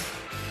company,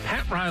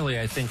 Pat Riley,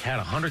 I think, had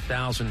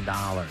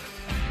 $100,000.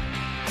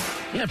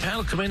 Yeah, Pat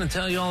will come in and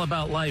tell you all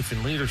about life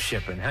and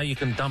leadership and how you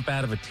can dump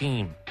out of a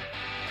team,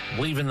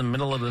 leave in the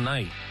middle of the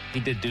night. He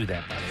did do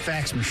that, by the way.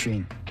 Fax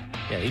machine.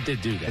 Yeah, he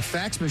did do The that.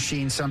 fax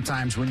machine,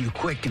 sometimes when you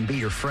quit, can be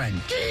your friend.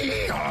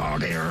 Oh,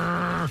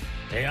 dear.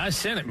 Hey, I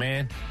sent it,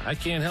 man. I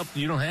can't help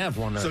you. You don't have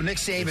one. So Nick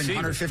Saban, receiver.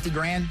 150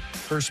 grand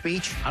for a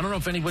speech? I don't know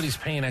if anybody's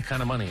paying that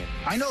kind of money.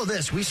 I know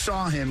this. We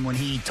saw him when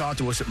he talked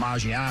to us at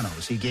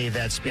Maggiano's. He gave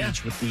that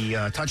speech with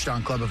the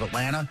Touchdown Club of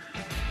Atlanta.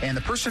 And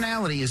the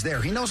personality is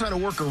there. He knows how to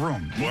work a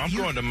room. Well, I'm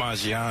going to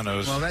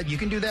Maggiano's. Well, you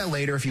can do that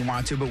later if you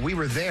want to, but we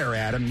were there,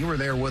 Adam. You were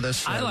there with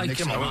us. I like Nick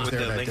him a Saban lot. was with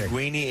there the that day.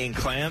 linguine and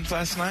clams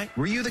last night.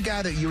 Were you the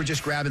guy that you were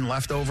just grabbing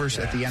leftovers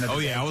at the end of the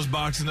Oh, day? yeah, I was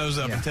boxing those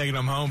up and taking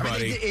them home, I mean,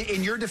 buddy.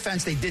 in your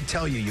defense, they did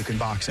tell you can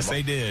box them Yes, up.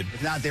 they did.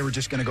 If not, they were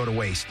just going to go to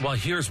waste. Well,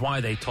 here's why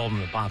they told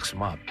him to box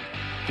him up.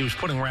 He was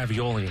putting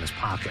ravioli in his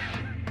pocket.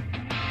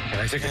 And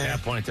I think at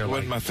that point, they're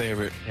Wasn't like, my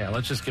favorite. yeah,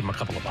 let's just give him a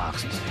couple of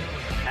boxes.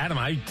 Adam,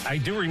 I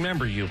do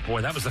remember you.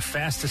 Boy, that was the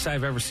fastest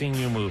I've ever seen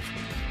you move.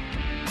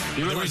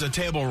 You were There was like- a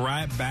table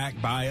right back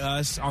by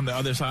us on the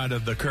other side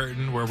of the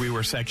curtain where we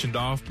were sectioned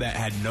off that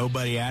had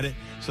nobody at it.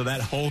 So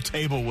that whole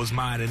table was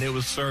mine, and it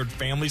was served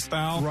family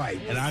style. Right.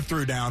 And I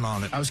threw down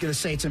on it. I was going to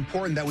say, it's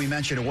important that we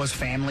mention it was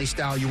family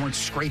style. You weren't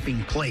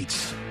scraping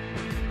plates.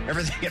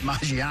 Everything at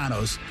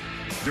Maggiano's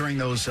during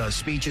those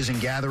speeches and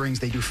gatherings,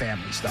 they do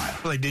family style.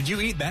 Like, did you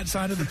eat that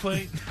side of the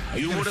plate?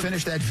 You would have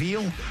finished that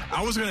veal?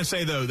 I was going to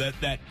say, though,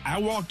 that I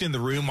walked in the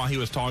room while he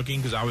was talking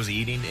because I was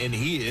eating, and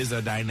he is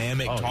a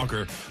dynamic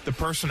talker. The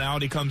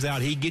personality comes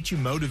out. He gets you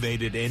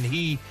motivated, and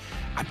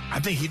I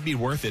think he'd be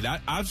worth it.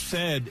 I've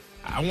said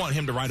I want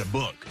him to write a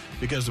book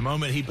because the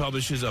moment he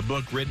publishes a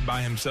book written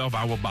by himself,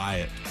 I will buy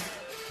it.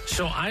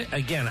 So, I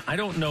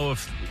don't know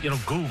if,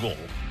 Google,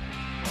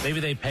 maybe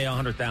they pay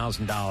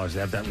 $100,000 to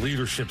have that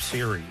leadership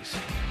series.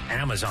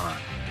 Amazon.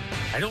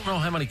 I don't know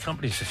how many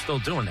companies are still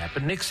doing that,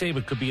 but Nick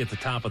Saban could be at the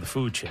top of the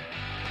food chain.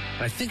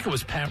 And I think it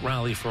was Pat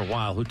Riley for a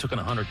while who took in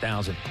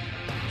 $100,000.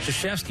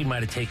 Krzyzewski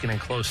might have taken in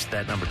close to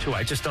that number, too.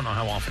 I just don't know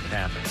how often it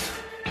happens.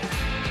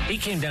 He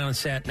came down and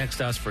sat next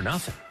to us for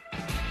nothing.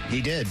 He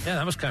did. Yeah,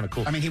 that was kind of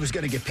cool. I mean, he was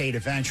going to get paid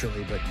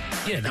eventually, but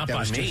Yeah, not that by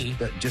was me.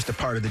 Just a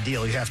part of the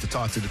deal. You have to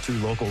talk to the two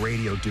local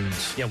radio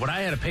dudes. Yeah, what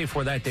I had to pay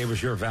for that day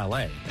was your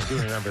valet. I do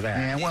remember that.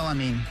 Yeah, well, I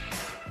mean,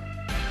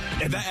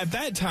 At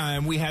that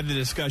time, we had the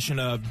discussion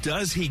of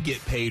does he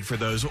get paid for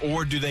those,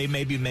 or do they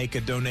maybe make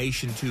a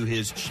donation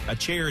to a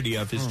charity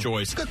of his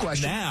choice? Good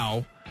question.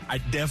 Now, I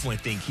definitely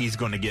think he's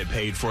going to get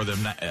paid for them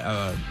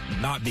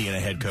not being a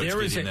head coach,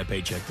 getting a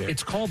paycheck there.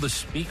 It's called the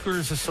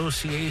Speakers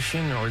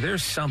Association, or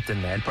there's something,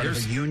 man. part of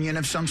a union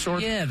of some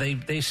sort? Yeah,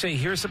 they say,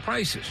 here's the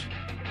prices.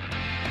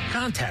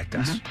 Contact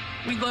us.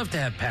 We'd love to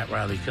have Pat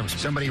Riley come speak.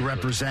 Somebody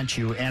represent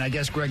you. And I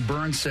guess Greg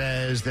Burns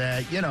says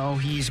that,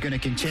 he's going to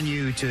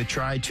continue to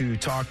try to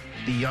talk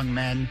the young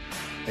men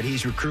that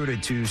he's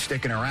recruited to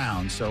sticking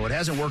around. So it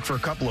hasn't worked for a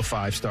couple of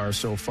 5-stars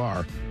so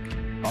far.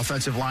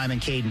 Offensive lineman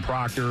Caden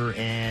Proctor,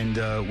 and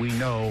we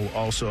know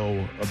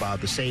also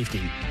about the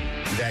safety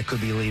that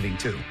could be leaving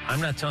too.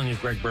 I'm not telling you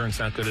Greg Burns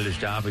not good at his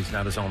job. He's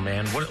not his own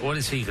man. What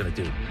is he going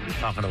to do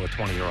talking to a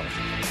 20-year-old?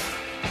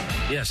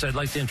 Yes, I'd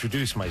like to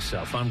introduce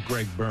myself. I'm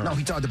Greg Byrne. No,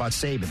 he talked about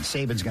Saban.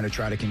 Saban's going to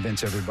try to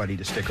convince everybody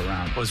to stick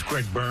around. Was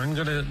Greg Byrne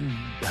going to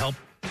help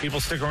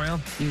people stick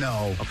around?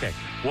 No. Okay.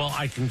 Well,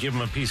 I can give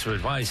him a piece of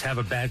advice. Have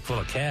a bag full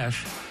of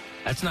cash.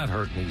 That's not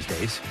hurting these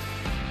days.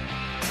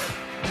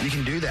 You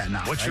can do that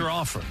now. What's right? your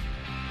offer?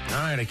 All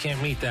right, I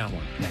can't meet that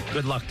one.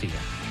 Good luck to you.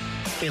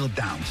 Caleb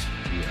Downs,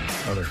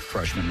 other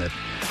freshman that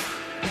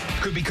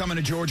could be coming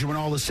to Georgia when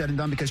all is said and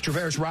done, because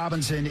Travaris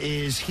Robinson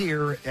is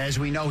here. As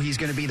we know, he's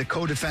going to be the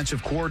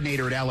co-defensive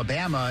coordinator at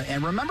Alabama.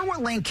 And remember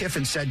what Lane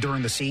Kiffin said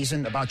during the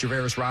season about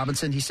Travaris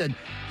Robinson? He said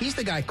he's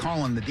the guy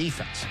calling the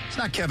defense. It's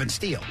not Kevin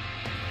Steele.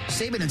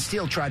 Saban and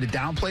Steele tried to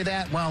downplay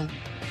that. Well,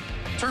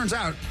 turns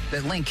out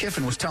that Lane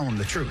Kiffin was telling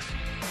the truth.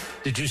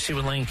 Did you see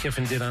what Lane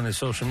Kiffin did on his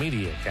social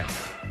media account?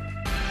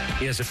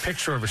 He has a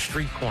picture of a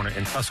street corner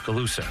in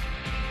Tuscaloosa,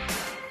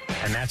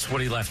 and that's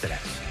what he left it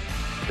as.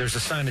 There's a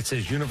sign that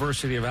says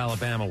University of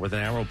Alabama with an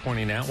arrow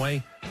pointing that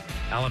way.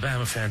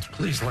 Alabama fans,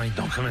 please, Lane,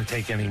 don't come and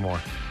take any more.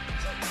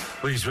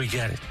 Please, we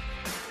get it.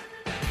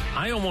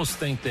 I almost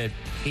think that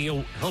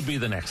he'll be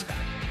the next guy.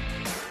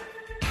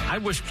 I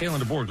wish Kalen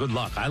DeBoer good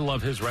luck. I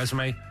love his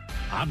resume.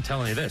 I'm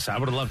telling you this, I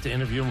would have loved to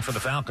interview him for the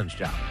Falcons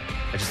job.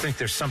 I just think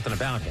there's something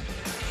about him.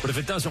 But if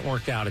it doesn't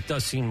work out, it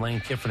does seem Lane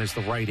Kiffin is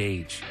the right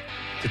age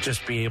to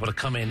just be able to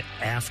come in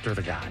after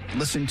the guy.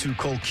 Listen to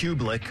Cole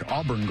Kublik,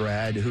 Auburn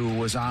grad, who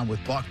was on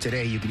with Buck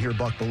today. You can hear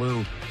Buck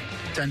Ballou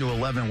 10 to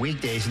 11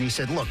 weekdays. And he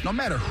said, look, no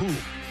matter who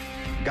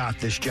got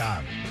this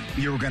job,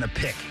 you were going to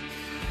pick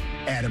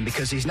Adam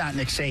because he's not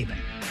Nick Saban.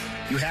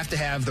 You have to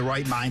have the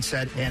right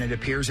mindset, and it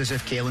appears as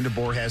if Kalen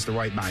DeBoer has the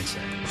right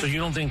mindset. So you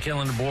don't think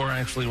Kalen DeBoer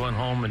actually went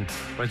home and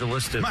read the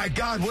list of... My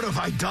God, what have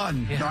I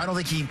done? Yeah. No, I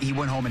don't think he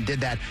went home and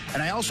did that.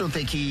 And I also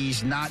think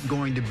he's not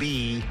going to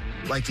be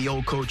like the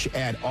old coach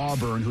at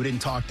Auburn who didn't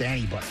talk to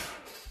anybody.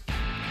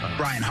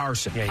 Brian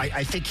Harsin. Yeah.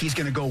 I think he's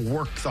going to go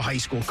work the high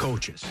school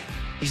coaches.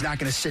 He's not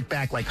going to sit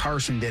back like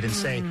Harsin did and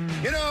say,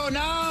 now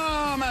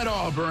I'm at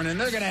Auburn and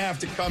they're going to have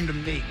to come to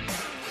me.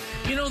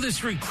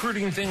 This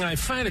recruiting thing, I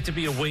find it to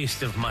be a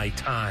waste of my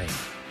time.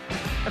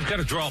 I've got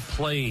to draw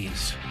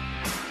plays.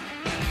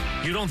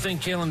 You don't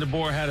think Kalen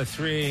DeBoer had a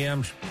 3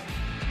 a.m.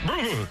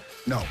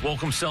 No.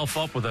 Woke himself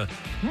up with a...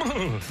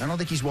 I don't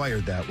think he's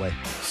wired that way.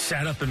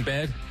 Sat up in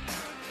bed.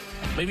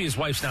 Maybe his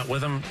wife's not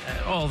with him.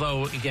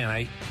 Although,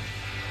 again,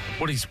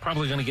 he's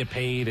probably going to get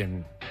paid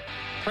and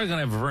probably going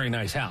to have a very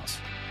nice house.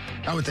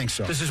 I would think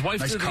so. Does his wife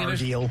nice do the car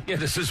deal? Yeah,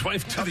 does his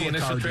wife do the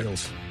initial car trip?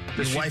 Deals.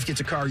 If your wife gets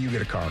a car, you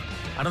get a car.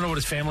 I don't know what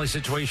his family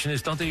situation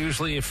is. Don't they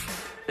usually,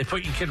 if they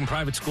put your kid in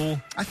private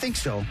school? I think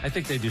so. I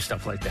think they do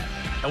stuff like that.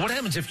 Now, what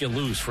happens if you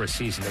lose for a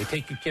season? They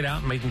take your kid out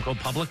and make him go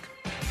public?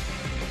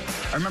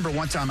 I remember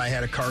one time I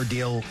had a car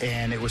deal,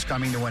 and it was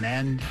coming to an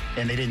end,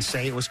 and they didn't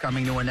say it was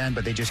coming to an end,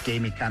 but they just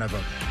gave me kind of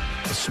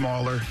a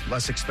smaller,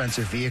 less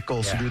expensive vehicle.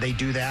 Yeah. So do they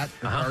do that?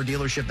 The car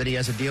dealership that he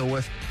has a deal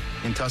with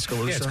in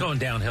Tuscaloosa? Yeah, it's going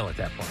downhill at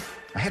that point.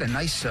 I had a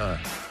nice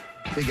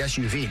big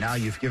SUV. Now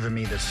you've given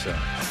me this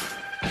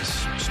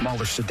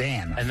smaller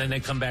sedan. And then they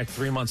come back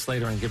 3 months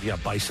later and give you a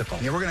bicycle.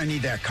 Yeah, we're going to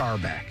need that car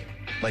back.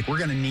 Like, we're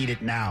going to need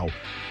it now.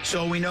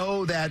 So we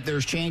know that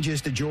there's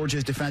changes to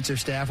Georgia's defensive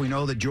staff. We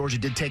know that Georgia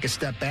did take a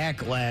step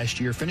back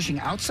last year, finishing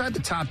outside the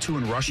top 2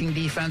 in rushing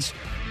defense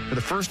for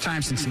the first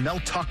time since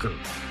Mel Tucker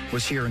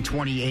was here in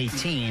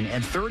 2018.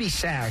 And 30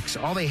 sacks,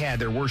 all they had,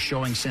 their worst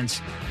showing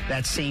since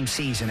that same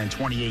season in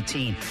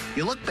 2018.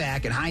 You look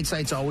back, and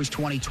hindsight's always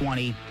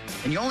 20/20,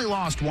 and you only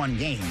lost 1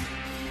 game.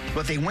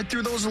 But they went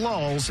through those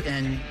lulls,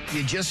 and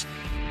you just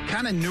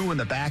kind of knew in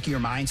the back of your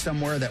mind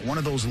somewhere that one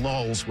of those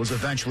lulls was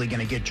eventually going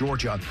to get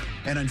Georgia.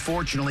 And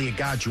unfortunately, it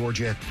got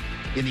Georgia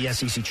in the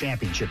SEC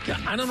championship game.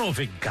 I don't know if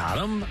it got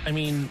them. I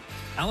mean,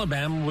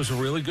 Alabama was a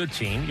really good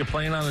team. You're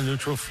playing on a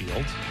neutral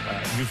field.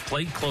 You've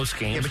played close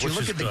games. Yeah, but you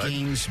look at the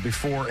games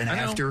before and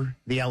after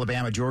the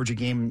Alabama-Georgia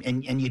game,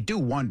 and you do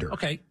wonder.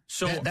 Okay,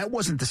 so that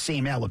wasn't the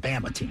same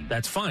Alabama team.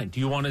 That's fine.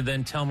 Do you want to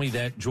then tell me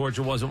that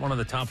Georgia wasn't one of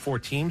the top 4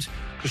 teams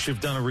because you've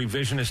done a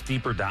revisionist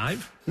deeper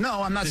dive?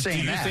 No, I'm not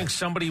saying that. Do you think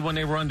somebody, when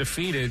they were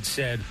undefeated,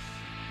 said,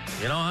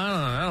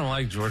 I don't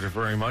like Georgia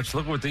very much.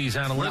 Look what these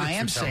analytics What I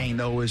am saying,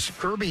 though, is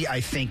Kirby,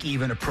 I think,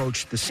 even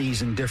approached the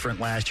season different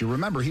last year.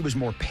 Remember, he was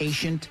more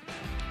patient.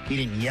 He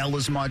didn't yell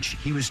as much.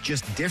 He was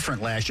just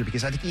different last year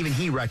because I think even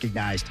he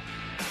recognized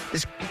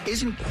this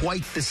isn't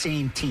quite the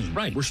same team.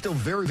 Right. We're still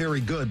very,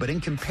 very good, but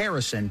in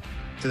comparison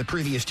to the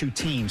previous 2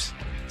 teams,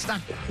 it's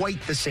not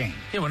quite the same.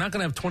 Yeah, we're not going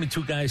to have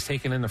 22 guys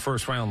taken in the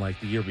first round like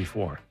the year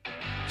before.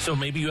 So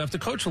maybe you have to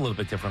coach a little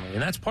bit differently,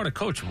 and that's part of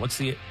coaching. What's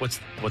the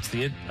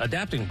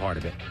adapting part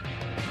of it?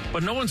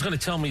 But no one's going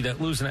to tell me that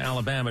losing to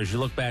Alabama, as you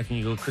look back and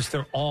you go, because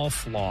they're all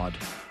flawed.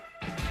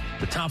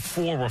 The top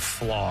 4 were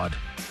flawed.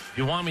 If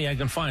you want me, I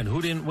can find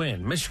who didn't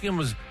win. Michigan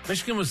was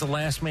the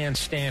last man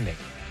standing.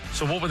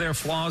 So what were their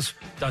flaws?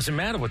 Doesn't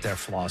matter what their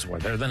flaws were.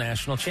 They're the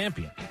national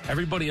champion.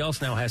 Everybody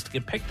else now has to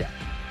get picked at.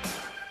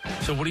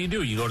 So what do?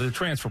 You go to the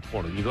transfer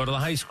portal. You go to the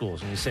high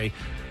schools and you say,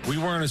 we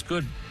weren't as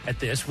good at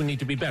this. We need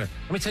to be better.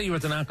 Let me tell you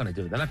what they're not going to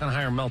do. They're not going to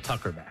hire Mel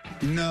Tucker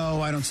back.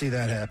 No, I don't see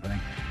that happening.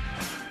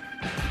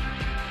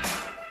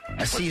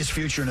 I see his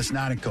future, and it's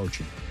not in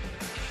coaching.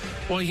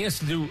 Well, he has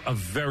to do a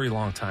very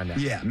long time now.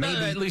 Yeah, maybe.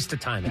 At least a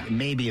time now.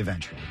 Maybe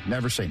eventually.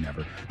 Never say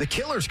never. The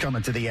Killer's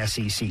coming to the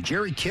SEC.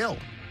 Jerry Kill,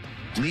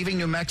 leaving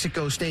New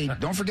Mexico State.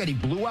 Don't forget, he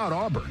blew out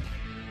Auburn.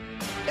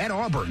 At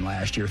Auburn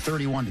last year,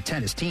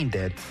 31-10, his team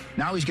did.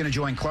 Now he's going to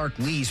join Clark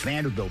Lee's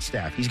Vanderbilt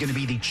staff. He's going to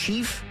be the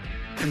chief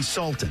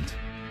consultant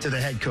to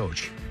the head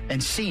coach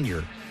and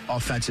senior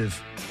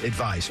offensive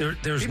advisor.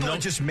 There's People no, are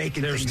just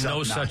making there's things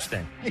no up such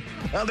thing.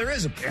 Well, there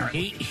is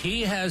apparently.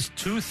 He has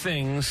 2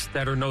 things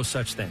that are no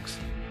such things.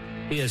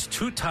 He has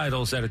 2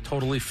 titles that are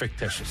totally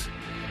fictitious.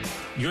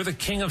 You're the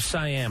king of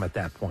Siam at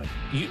that point.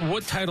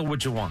 What title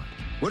would you want?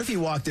 What if he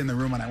walked in the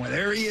room and I went,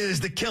 there he is,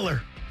 the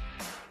killer?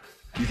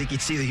 You think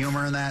he'd see the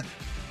humor in that?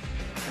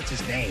 That's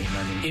his name.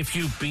 I mean, if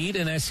you beat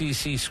an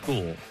SEC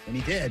school, and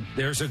he did,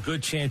 there's a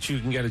good chance you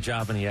can get a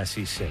job in the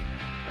SEC.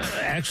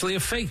 Actually, a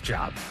fake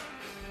job.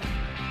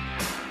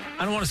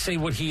 I don't want to say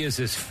what he is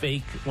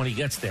fake when he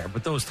gets there,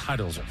 but those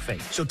titles are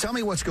fake. So tell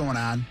me what's going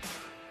on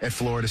at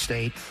Florida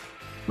State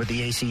with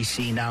the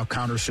ACC now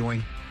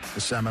countersuing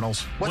the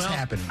Seminoles. What's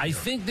happening here? I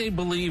think they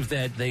believe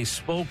that they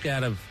spoke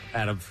out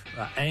of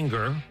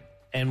anger,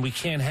 and we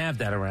can't have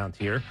that around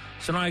here.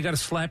 So now I got to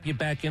slap you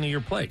back into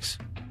your place.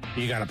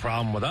 You got a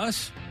problem with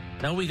us?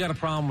 Now we got a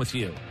problem with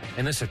you.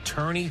 And this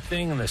attorney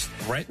thing and this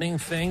threatening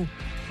thing,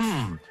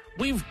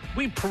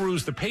 we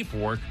perused the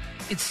paperwork.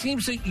 It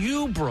seems that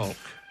you broke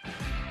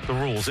the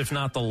rules, if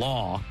not the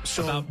law,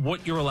 about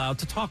what you're allowed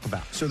to talk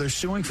about. So they're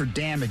suing for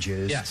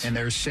damages, yes, and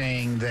they're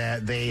saying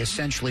that they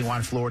essentially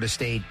want Florida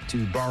State,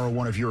 to borrow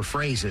one of your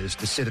phrases,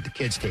 to sit at the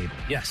kids' table.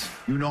 Yes.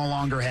 You no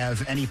longer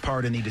have any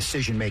part in the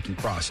decision-making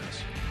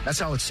process. That's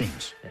how it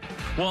seems.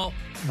 Well,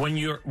 when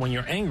you're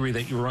angry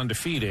that you were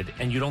undefeated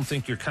and you don't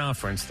think your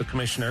conference, the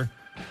commissioner,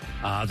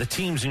 the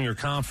teams in your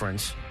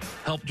conference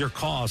helped your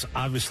cause,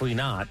 obviously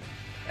not,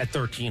 at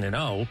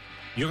 13-0,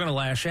 you're going to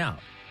lash out.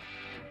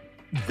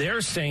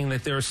 They're saying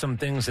that there are some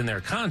things in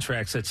their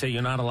contracts that say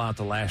you're not allowed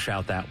to lash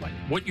out that way.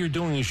 What you're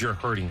doing is you're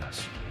hurting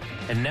us.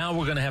 And now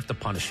we're going to have to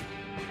punish you.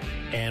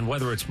 And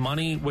whether it's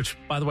money, which,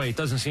 by the way, it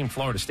doesn't seem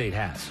Florida State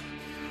has.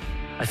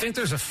 I think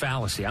there's a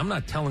fallacy. I'm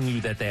not telling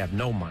you that they have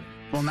no money.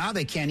 Well, now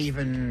they can't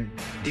even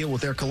deal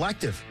with their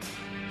collective.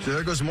 So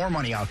there goes more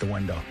money out the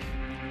window.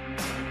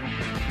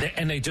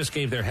 And they just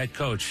gave their head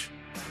coach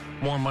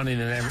more money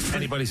than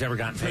anybody's ever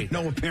gotten paid.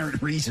 No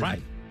apparent reason.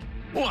 Right.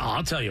 Well,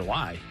 I'll tell you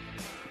why.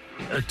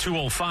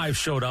 205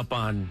 showed up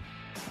on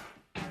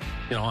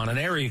an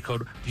area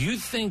code. Do you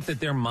think that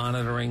they're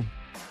monitoring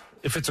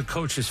if it's a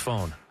coach's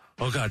phone?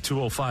 Oh, God,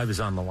 205 is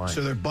on the line.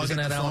 So they're bugging Isn't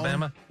that the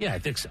Alabama? phone? Yeah, I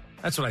think so.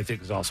 That's what I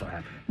think is also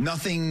happening.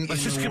 Nothing.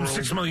 Let's just give them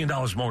 $6 million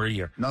more a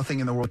year.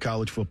 Nothing in the world of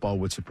college football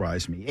would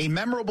surprise me. A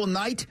memorable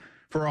night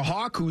for a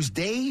Hawk whose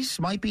days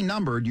might be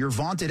numbered. Your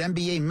vaunted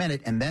NBA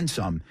minute and then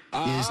some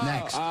is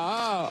next.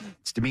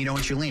 It's Dimino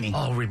and Cellini.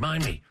 Oh,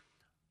 remind me.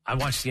 I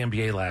watched the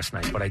NBA last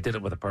night, but I did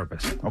it with a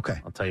purpose. Okay.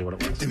 I'll tell you what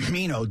it was.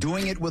 Dimino,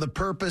 doing it with a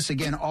purpose.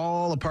 Again,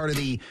 all a part of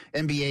the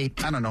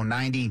NBA,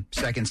 90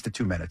 seconds to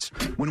 2 minutes.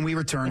 When we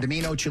return,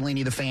 Dimino,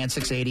 Cellini, the Fan,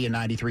 680 and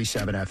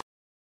 93.7 FM.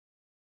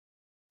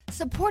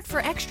 Support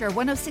for Extra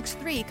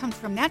 106.3 comes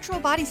from Natural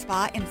Body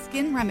Spa and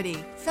Skin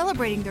Remedy,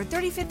 celebrating their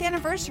 35th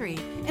anniversary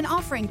and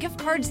offering gift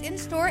cards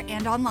in-store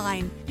and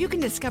online. You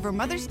can discover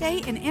Mother's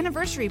Day and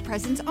anniversary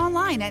presents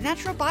online at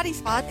Natural Body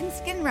Spa and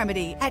Skin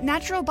Remedy at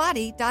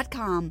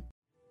naturalbody.com.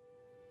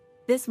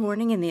 This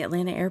morning in the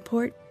Atlanta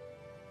airport,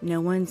 no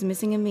one's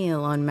missing a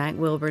meal on Mac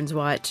Wilburn's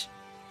watch.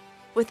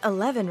 With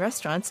 11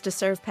 restaurants to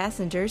serve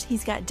passengers,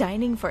 he's got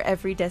dining for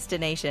every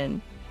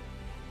destination.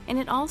 And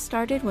it all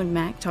started when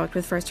Mac talked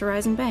with First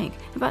Horizon Bank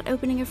about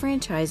opening a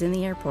franchise in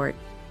the airport.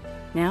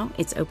 Now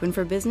it's open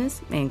for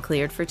business and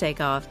cleared for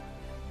takeoff.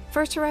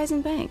 First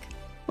Horizon Bank.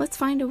 Let's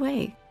find a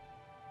way.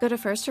 Go to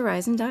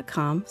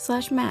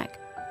firsthorizon.com/Mac.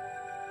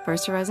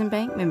 First Horizon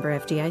Bank, member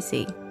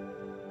FDIC.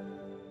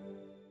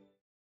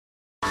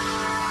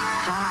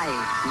 Hi,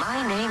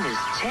 my name is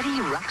Teddy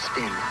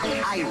Ruxpin.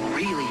 I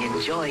really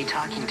enjoy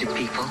talking to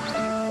people.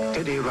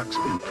 Teddy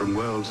Ruxpin from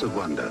Worlds of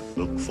Wonder.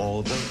 Look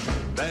for the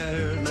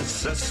bare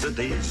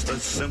necessities, the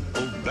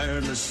simple bare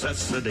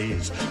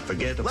necessities.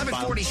 Forget about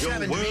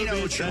 1147,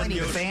 Dimino, Cellini,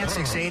 the Fan,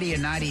 680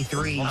 and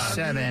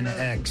 93.7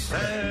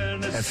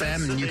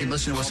 FM. And you can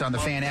listen to us on the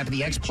Fan app.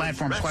 The X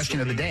platform question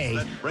of the day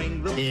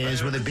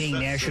is, with it being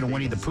National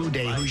Winnie the Pooh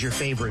Day, who's your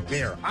favorite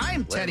bear?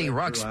 I'm Teddy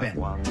Ruxpin.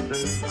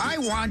 I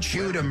want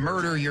you to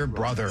murder your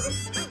brother.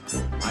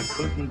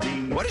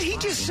 What did he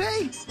just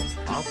say?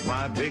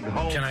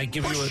 Can I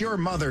give Push your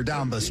mother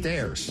down the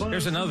stairs.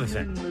 Here's another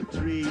thing.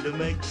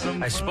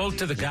 I spoke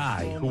to the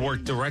guy who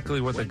worked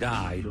directly with the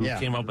guy who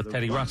came up with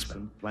Teddy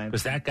Ruxpin,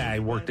 because that guy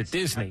worked at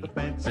Disney.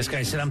 This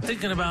guy said, I'm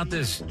thinking about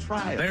this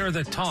bear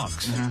that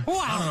talks. I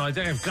don't know, I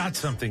think I've got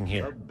something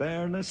here.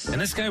 And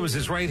this guy was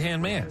his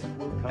right-hand man.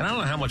 And I don't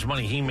know how much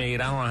money he made.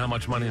 I don't know how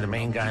much money the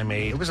main guy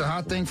made. It was a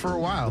hot thing for a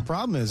while. The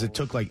problem is it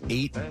took like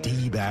 8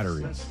 D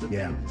batteries.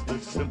 Yeah.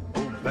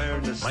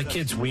 My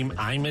kids,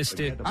 I missed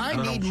it. I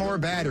need more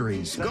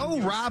batteries. Go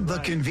rob the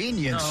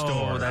convenience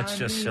store. Oh, that's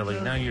just silly.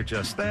 Now you're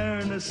just...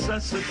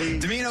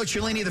 Dimino,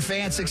 Cellini, the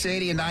Fan,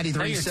 680 and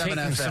 93.7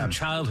 FM. Some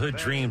childhood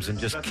dreams and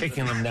just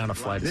kicking them down a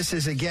flight. This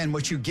is, again,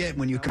 what you get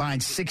when you combine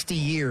 60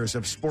 years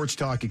of sports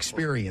talk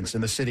experience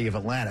in the city of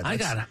Atlanta. I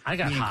got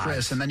me and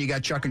Chris, and then you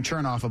got Chuck and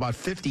Chernoff, about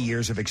 50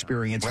 years of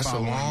experience. That's a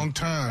long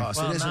time. Us.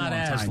 It is not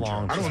a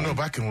long time. I don't know if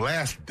I can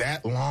last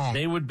that long.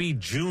 They would be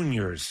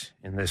juniors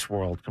in this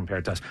world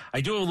compared to us.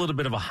 I do have a little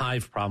bit of a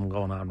hive problem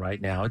going on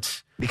right now.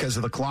 It's because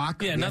of the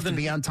clock. Yeah, nothing to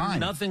be on time.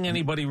 Nothing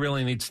anybody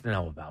really needs to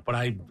know about. But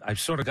I've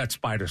sort of got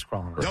spiders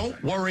crawling around.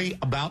 Don't worry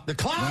about the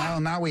clock.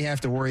 Well, now we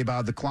have to worry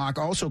about the clock.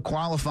 Also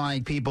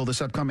qualifying people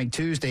this upcoming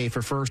Tuesday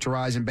for First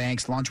Horizon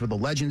Bank's Lunch with the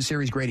Legend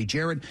Series. Grady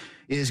Jarrett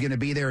is going to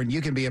be there, and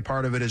you can be a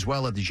part of it as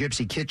well at the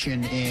Gypsy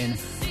Kitchen in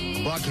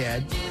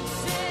Buckhead.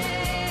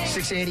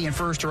 680 and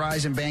First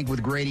Horizon Bank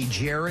with Grady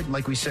Jarrett.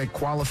 Like we said,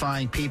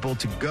 qualifying people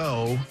to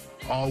go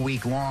all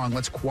week long.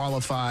 Let's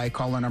qualify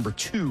caller number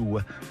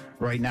 2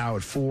 right now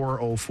at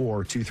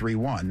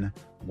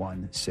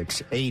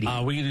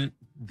 404-231-1680.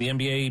 The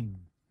NBA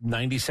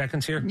 90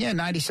 seconds here? Yeah,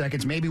 90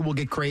 seconds. Maybe we'll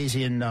get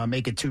crazy and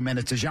make it 2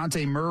 minutes.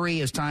 DeJounte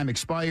Murray, as time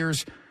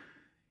expires,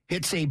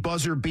 hits a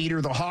buzzer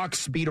beater. The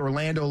Hawks beat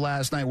Orlando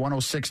last night,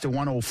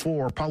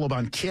 106-104. Paulo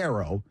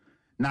Banchero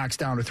knocks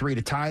down a three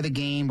to tie the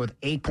game with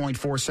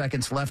 8.4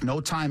 seconds left. No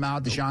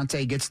timeout.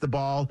 DeJounte gets the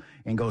ball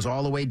and goes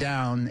all the way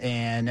down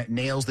and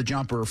nails the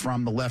jumper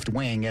from the left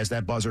wing as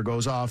that buzzer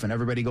goes off, and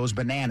everybody goes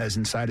bananas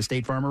inside of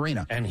State Farm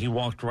Arena. And he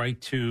walked right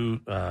to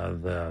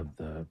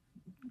the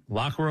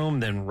locker room,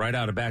 then right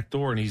out a back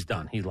door, and he's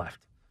done. He left.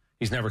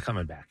 He's never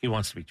coming back. He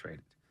wants to be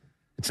traded.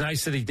 It's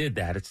nice that he did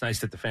that. It's nice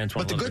that the fans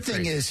want to. But the good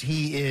thing is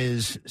he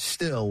is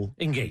still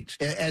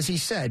engaged. As he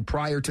said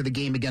prior to the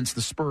game against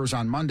the Spurs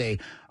on Monday,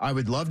 I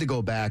would love to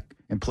go back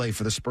and play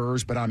for the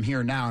Spurs, but I'm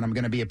here now and I'm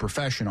going to be a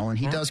professional. And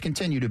he does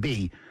continue to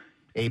be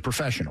a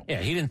professional.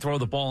 Yeah, he didn't throw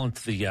the ball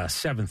into the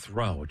seventh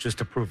row just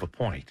to prove a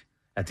point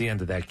at the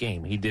end of that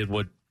game. He did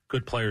what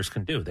good players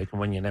can do. They can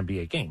win you an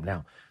NBA game.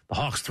 Now, the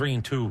Hawks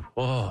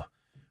 3-2,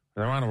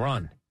 they're on a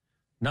run.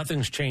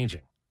 Nothing's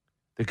changing.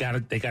 They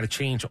got to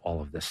change all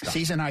of this stuff.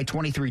 Season high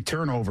 23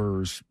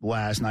 turnovers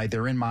last night.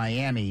 They're in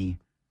Miami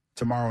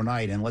tomorrow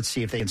night, and let's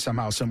see if they can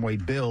somehow, some way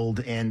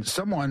build. And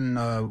someone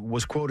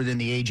was quoted in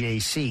the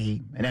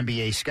AJC, an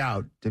NBA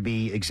scout, to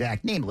be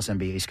exact, nameless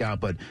NBA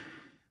scout, but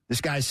this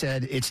guy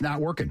said it's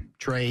not working,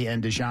 Trey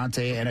and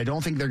DeJounte, and I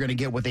don't think they're going to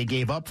get what they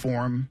gave up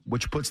for him,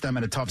 which puts them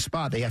in a tough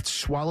spot. They have to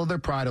swallow their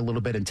pride a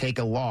little bit and take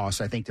a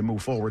loss, I think, to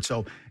move forward.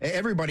 So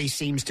everybody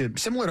seems to,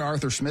 similar to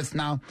Arthur Smith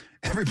now,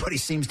 everybody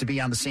seems to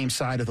be on the same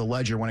side of the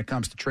ledger when it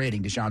comes to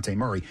trading DeJounte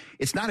Murray.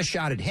 It's not a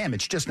shot at him.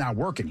 It's just not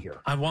working here.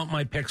 I want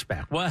my picks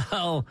back.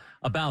 Well,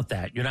 about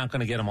that, you're not going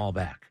to get them all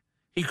back.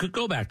 He could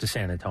go back to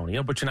San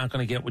Antonio, but you're not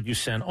going to get what you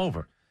sent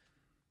over.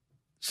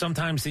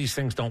 Sometimes these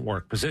things don't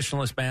work.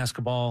 Positionless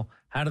basketball,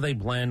 how do they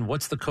blend?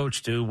 What's the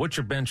coach do? What's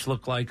your bench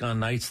look like on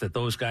nights that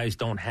those guys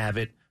don't have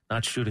it,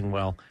 not shooting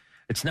well?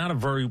 It's not a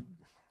very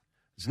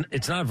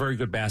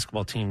good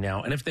basketball team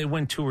now. And if they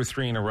win 2 or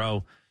 3 in a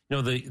row, you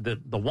know,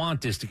 the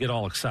want is to get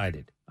all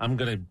excited. Let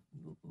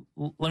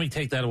me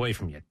take that away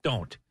from you.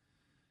 Don't.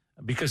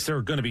 Because there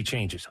are going to be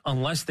changes.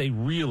 Unless they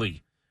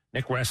really,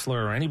 Nick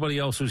Ressler or anybody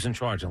else who's in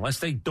charge, unless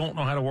they don't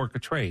know how to work a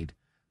trade,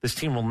 this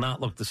team will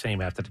not look the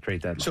same after the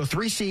trade deadline. So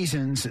 3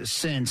 seasons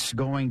since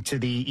going to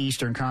the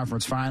Eastern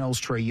Conference Finals,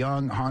 Trae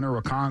Young, Hunter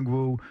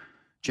Okongwu,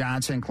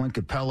 Johnson, Clint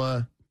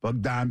Capella,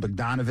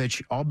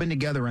 Bogdanovich, all been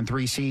together in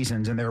 3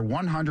 seasons, and they're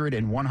 100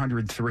 and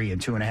 103 in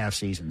 2.5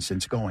 seasons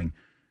since going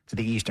to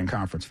the Eastern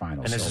Conference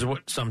Finals. And this is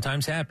what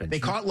sometimes happens. They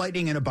caught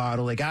lightning in a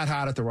bottle. They got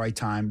hot at the right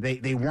time.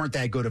 They weren't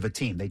that good of a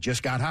team. They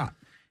just got hot.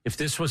 If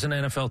this was an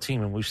NFL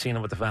team, and we've seen it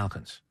with the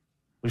Falcons,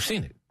 we've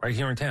seen it right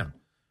here in town.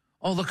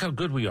 Oh, look how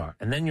good we are.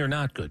 And then you're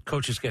not good.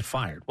 Coaches get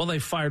fired. Well, they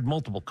fired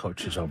multiple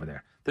coaches over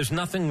there. There's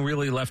nothing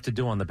really left to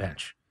do on the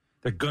bench.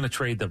 They're going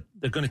to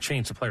they're going to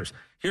change the players.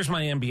 Here's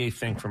my NBA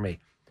thing for me.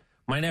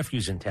 My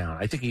nephew's in town.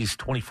 I think he's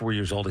 24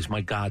 years old. He's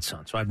my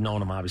godson. So I've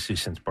known him obviously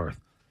since birth.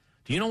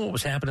 Do you know what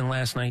was happening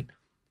last night?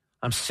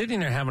 I'm sitting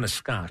there having a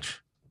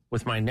scotch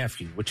with my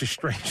nephew, which is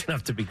strange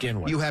enough to begin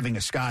with. You having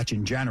a scotch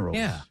in general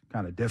is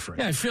kind of different.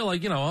 Yeah, I feel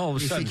like, all of a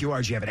sudden. You think you are?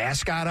 Did you have an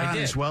ascot on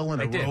as well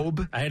in a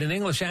robe? I had an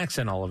English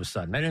accent all of a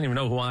sudden. I didn't even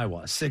know who I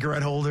was.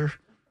 Cigarette holder?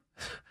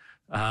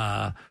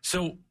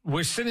 So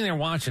we're sitting there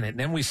watching it, and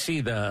then we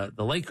see the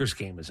Lakers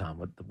game is on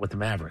with the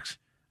Mavericks.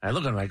 And I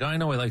look at him like, I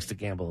know he likes to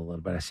gamble a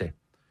little bit. I say,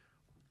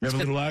 you have a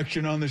little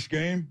action on this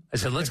game? I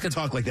said, let's get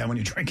talk like that when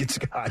you're drinking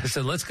scotch. I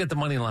said, let's get the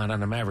money line on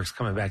the Mavericks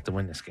coming back to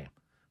win this game.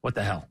 What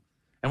the hell?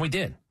 And we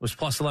did. It was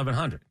plus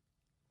 1,100.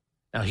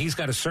 Now, he's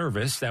got a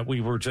service that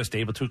we were just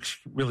able to.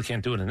 Really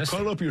can't do it in this.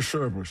 Call up your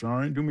service, all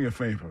right? Do me a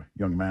favor,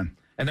 young man.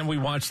 And then we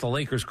watched the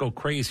Lakers go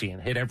crazy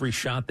and hit every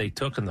shot they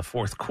took in the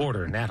fourth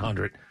quarter, and that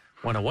 100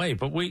 went away.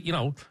 But we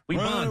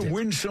bonded.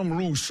 Win some,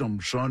 lose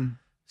some, son.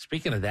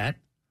 Speaking of that,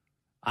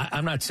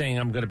 I'm not saying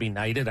I'm going to be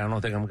knighted. I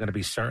don't think I'm going to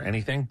be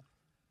anything.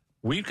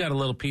 We've got a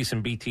little piece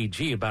in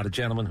BTG about a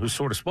gentleman who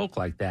sort of spoke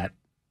like that,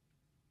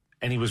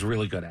 and he was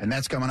really good at it. And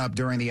that's coming up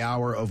during the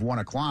hour of 1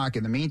 o'clock.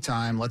 In the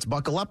meantime, let's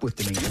buckle up with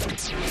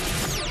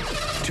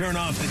Dimino. Turn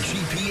off the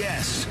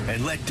GPS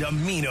and let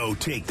Dimino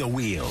take the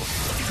wheel.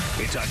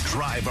 It's a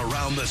drive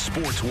around the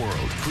sports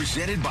world,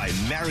 presented by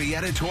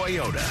Marietta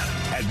Toyota.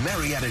 At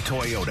Marietta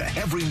Toyota,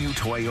 every new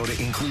Toyota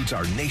includes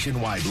our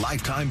nationwide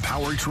lifetime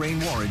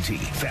powertrain warranty.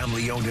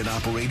 Family owned and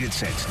operated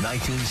since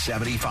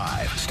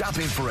 1975. Stop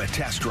in for a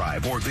test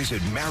drive or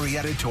visit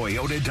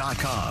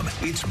MariettaToyota.com.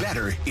 It's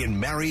better in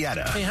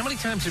Marietta. Hey, how many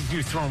times have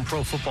you thrown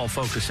Pro Football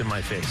Focus in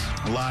my face?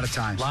 A lot of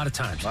times.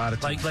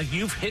 Like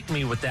you've hit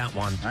me with that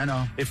one. I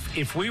know.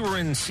 If we were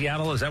in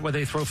Seattle, is that where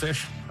they throw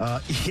fish?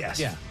 Yes.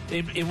 Yeah.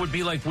 It would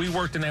be like we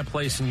worked in that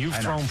place and you've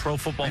thrown Pro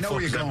Football Focus. I know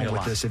where you're going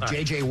with this. If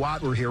J.J.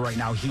 Watt were here right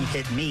now, he'd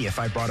hit me if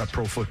I brought up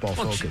Pro Football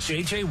Focus.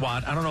 J.J.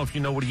 Watt, I don't know if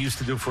you know what he used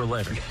to do for a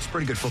living. He's a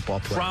pretty good football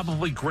player.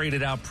 Probably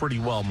graded out pretty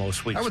well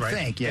most weeks, I would right?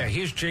 think, yeah.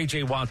 Here's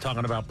J.J. Watt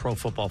talking about Pro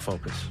Football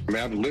Focus. I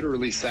mean, I've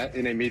literally sat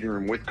in a meeting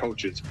room with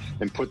coaches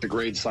and put the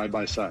grades side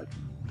by side,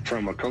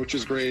 from a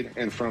coach's grade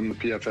and from the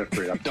PFF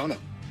grade. I've done it.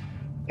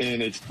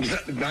 And it's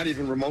not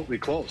even remotely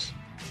close.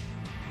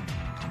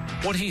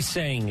 What he's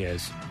saying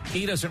is,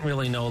 He doesn't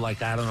really know,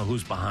 like, I don't know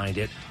who's behind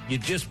it. You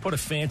just put a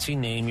fancy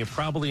name. You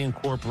probably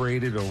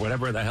incorporated or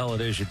whatever the hell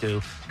it is you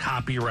do,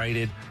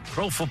 copyrighted.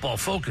 Pro Football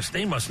Focus,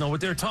 they must know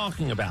what they're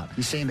talking about.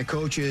 He's saying the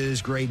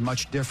coaches grade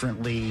much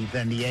differently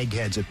than the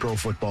eggheads at Pro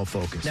Football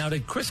Focus. Now,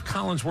 did Chris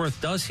Collinsworth,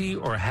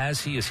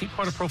 is he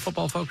part of Pro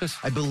Football Focus?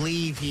 I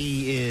believe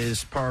he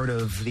is part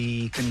of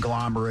the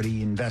conglomerate.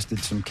 He invested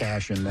some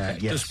cash in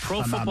that, yes. Does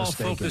Pro Football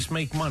Focus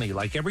make money?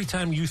 Like, every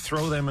time you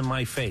throw them in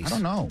my face. I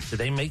don't know. Do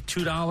they make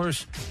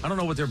 $2? I don't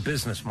know what their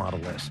business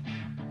model is.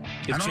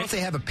 I don't know if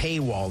they have a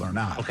paywall or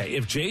not. Okay,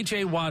 if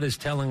J.J. Watt is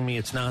telling me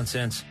it's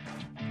nonsense,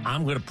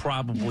 I'm going to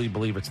probably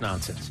believe it's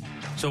nonsense.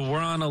 So we're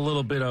on a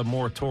little bit of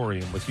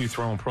moratorium with you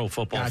throwing Pro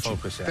Football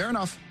Focus at. Fair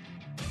enough.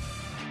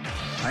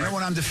 I know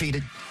when I'm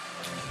defeated.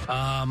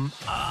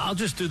 I'll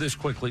just do this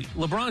quickly.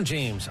 LeBron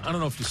James, I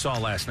don't know if you saw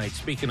last night,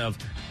 speaking of,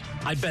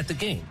 I bet the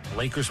game.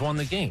 Lakers won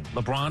the game.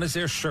 LeBron is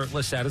there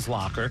shirtless at his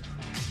locker.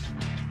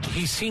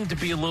 He seemed to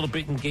be a little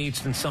bit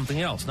engaged in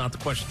something else, not the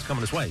questions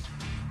coming his way.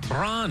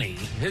 Bronny,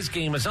 his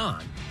game is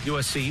on.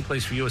 USC, he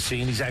plays for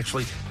USC, and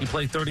he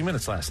played 30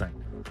 minutes last night.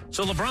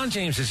 So LeBron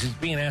James is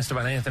being asked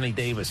about Anthony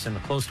Davis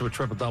and close to a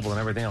triple-double and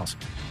everything else.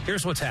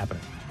 Here's what's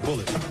happening. Pull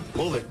it,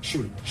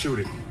 shoot it,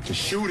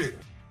 just shoot it.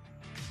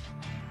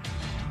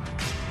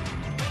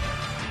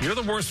 You're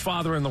the worst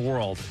father in the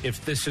world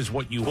if this is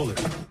what you want.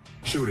 Pull it,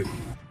 shoot it,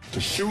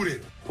 just shoot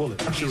it. Pull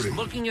it, shoot it. He's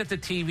looking at the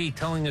TV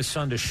telling his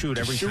son to shoot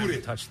every time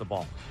he touches the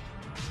ball.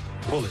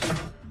 Pull it.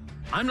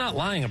 I'm not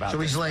lying about so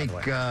this. So he's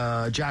like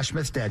Josh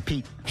Smith's dad,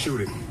 Pete.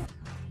 Shoot it.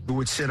 Who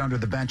would sit under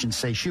the bench and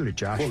say, shoot it,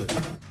 Josh. Pull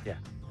it. Yeah.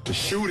 To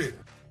shoot it.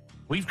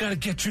 We've got to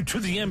get you to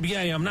the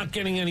NBA. I'm not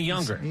getting any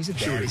younger. He's a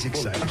dad. He's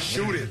excited.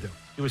 Shoot it.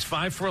 He was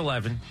 5 for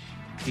 11.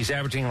 He's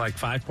averaging like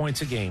 5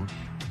 points a game.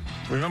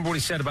 Remember what he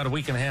said about a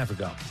week and a half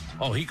ago?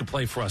 Oh, he could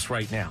play for us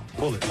right now.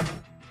 Pull it.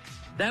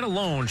 That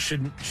alone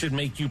should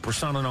make you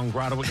persona non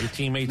grata with your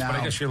teammates, but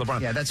I guess you're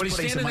LeBron. Yeah, that's but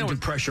putting some undue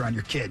pressure on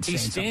your kids.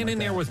 He's standing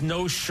there with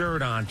no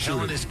shirt on,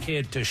 telling his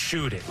kid to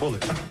shoot it. Pull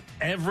it.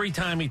 Every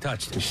time he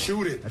touched it.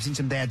 Shoot it. I've seen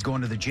some dads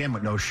going to the gym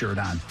with no shirt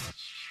on.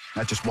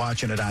 Not just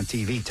watching it on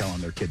TV,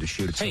 telling their kid to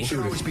shoot it. So it could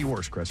always be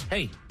worse, Chris.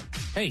 Hey,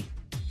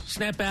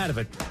 snap out of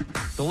it.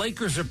 The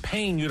Lakers are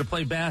paying you to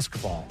play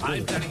basketball.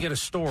 I've got to get a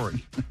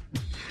story.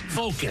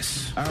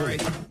 Focus. All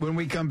right. When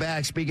we come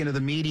back, speaking of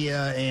the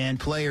media and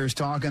players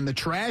talking, the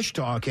trash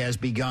talk has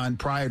begun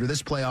prior to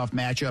this playoff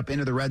matchup.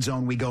 Into the red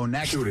zone we go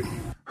next. Shoot it.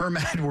 Herm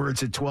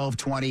Edwards at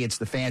 12:20. It's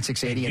the Fan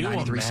 680 and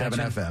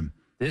 93.7 FM.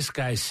 This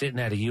guy's sitting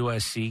at a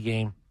USC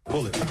game.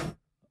 Pull it.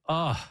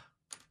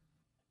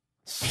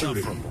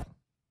 Insufferable.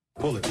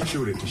 Pull it.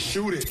 Shoot it.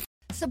 Shoot it.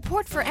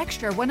 Support for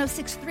Extra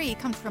 106.3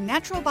 comes from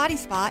Natural Body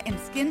Spa and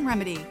Skin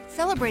Remedy,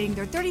 celebrating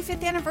their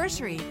 35th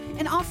anniversary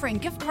and offering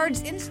gift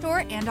cards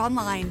in-store and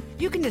online.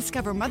 You can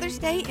discover Mother's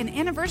Day and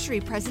anniversary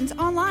presents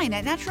online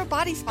at Natural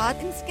Body Spa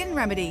and Skin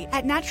Remedy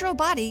at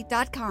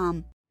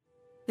naturalbody.com.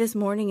 This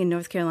morning in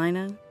North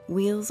Carolina,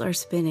 wheels are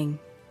spinning.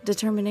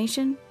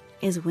 Determination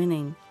is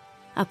winning.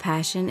 A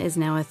passion is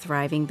now a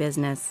thriving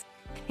business,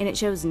 and it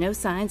shows no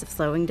signs of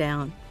slowing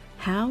down.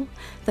 How?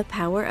 The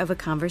power of a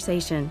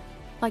conversation.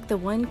 Like the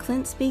one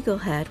Clint Spiegel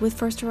had with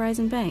First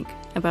Horizon Bank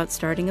about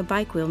starting a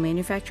bike wheel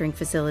manufacturing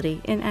facility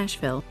in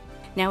Asheville.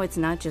 Now it's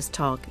not just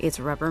talk, it's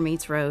rubber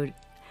meets road.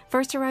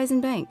 First Horizon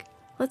Bank.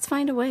 Let's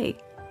find a way.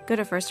 Go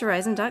to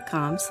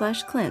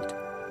firsthorizon.com/Clint.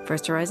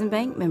 First Horizon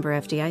Bank, member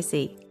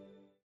FDIC.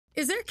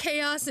 Is there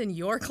chaos in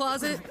your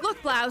closet?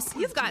 Look, Blouse,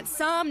 you've got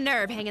some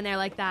nerve hanging there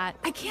like that.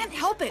 I can't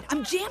help it.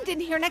 I'm jammed in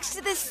here next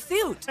to this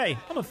suit. Hey,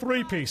 I'm a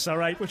 3-piece, all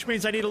right, which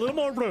means I need a little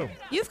more room.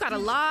 You've got a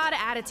lot of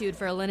attitude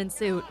for a linen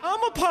suit.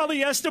 I'm a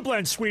polyester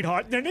blend,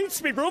 sweetheart. There needs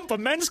to be room for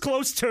men's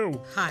clothes, too.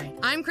 Hi,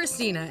 I'm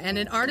Christina, and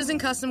at Artisan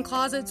Custom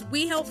Closets,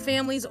 we help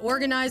families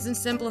organize and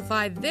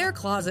simplify their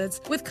closets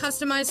with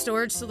customized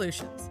storage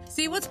solutions.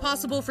 See what's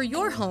possible for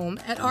your home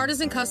at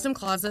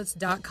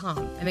artisancustomclosets.com,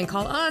 and then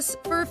call us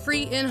for a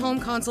free in-home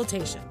consultation.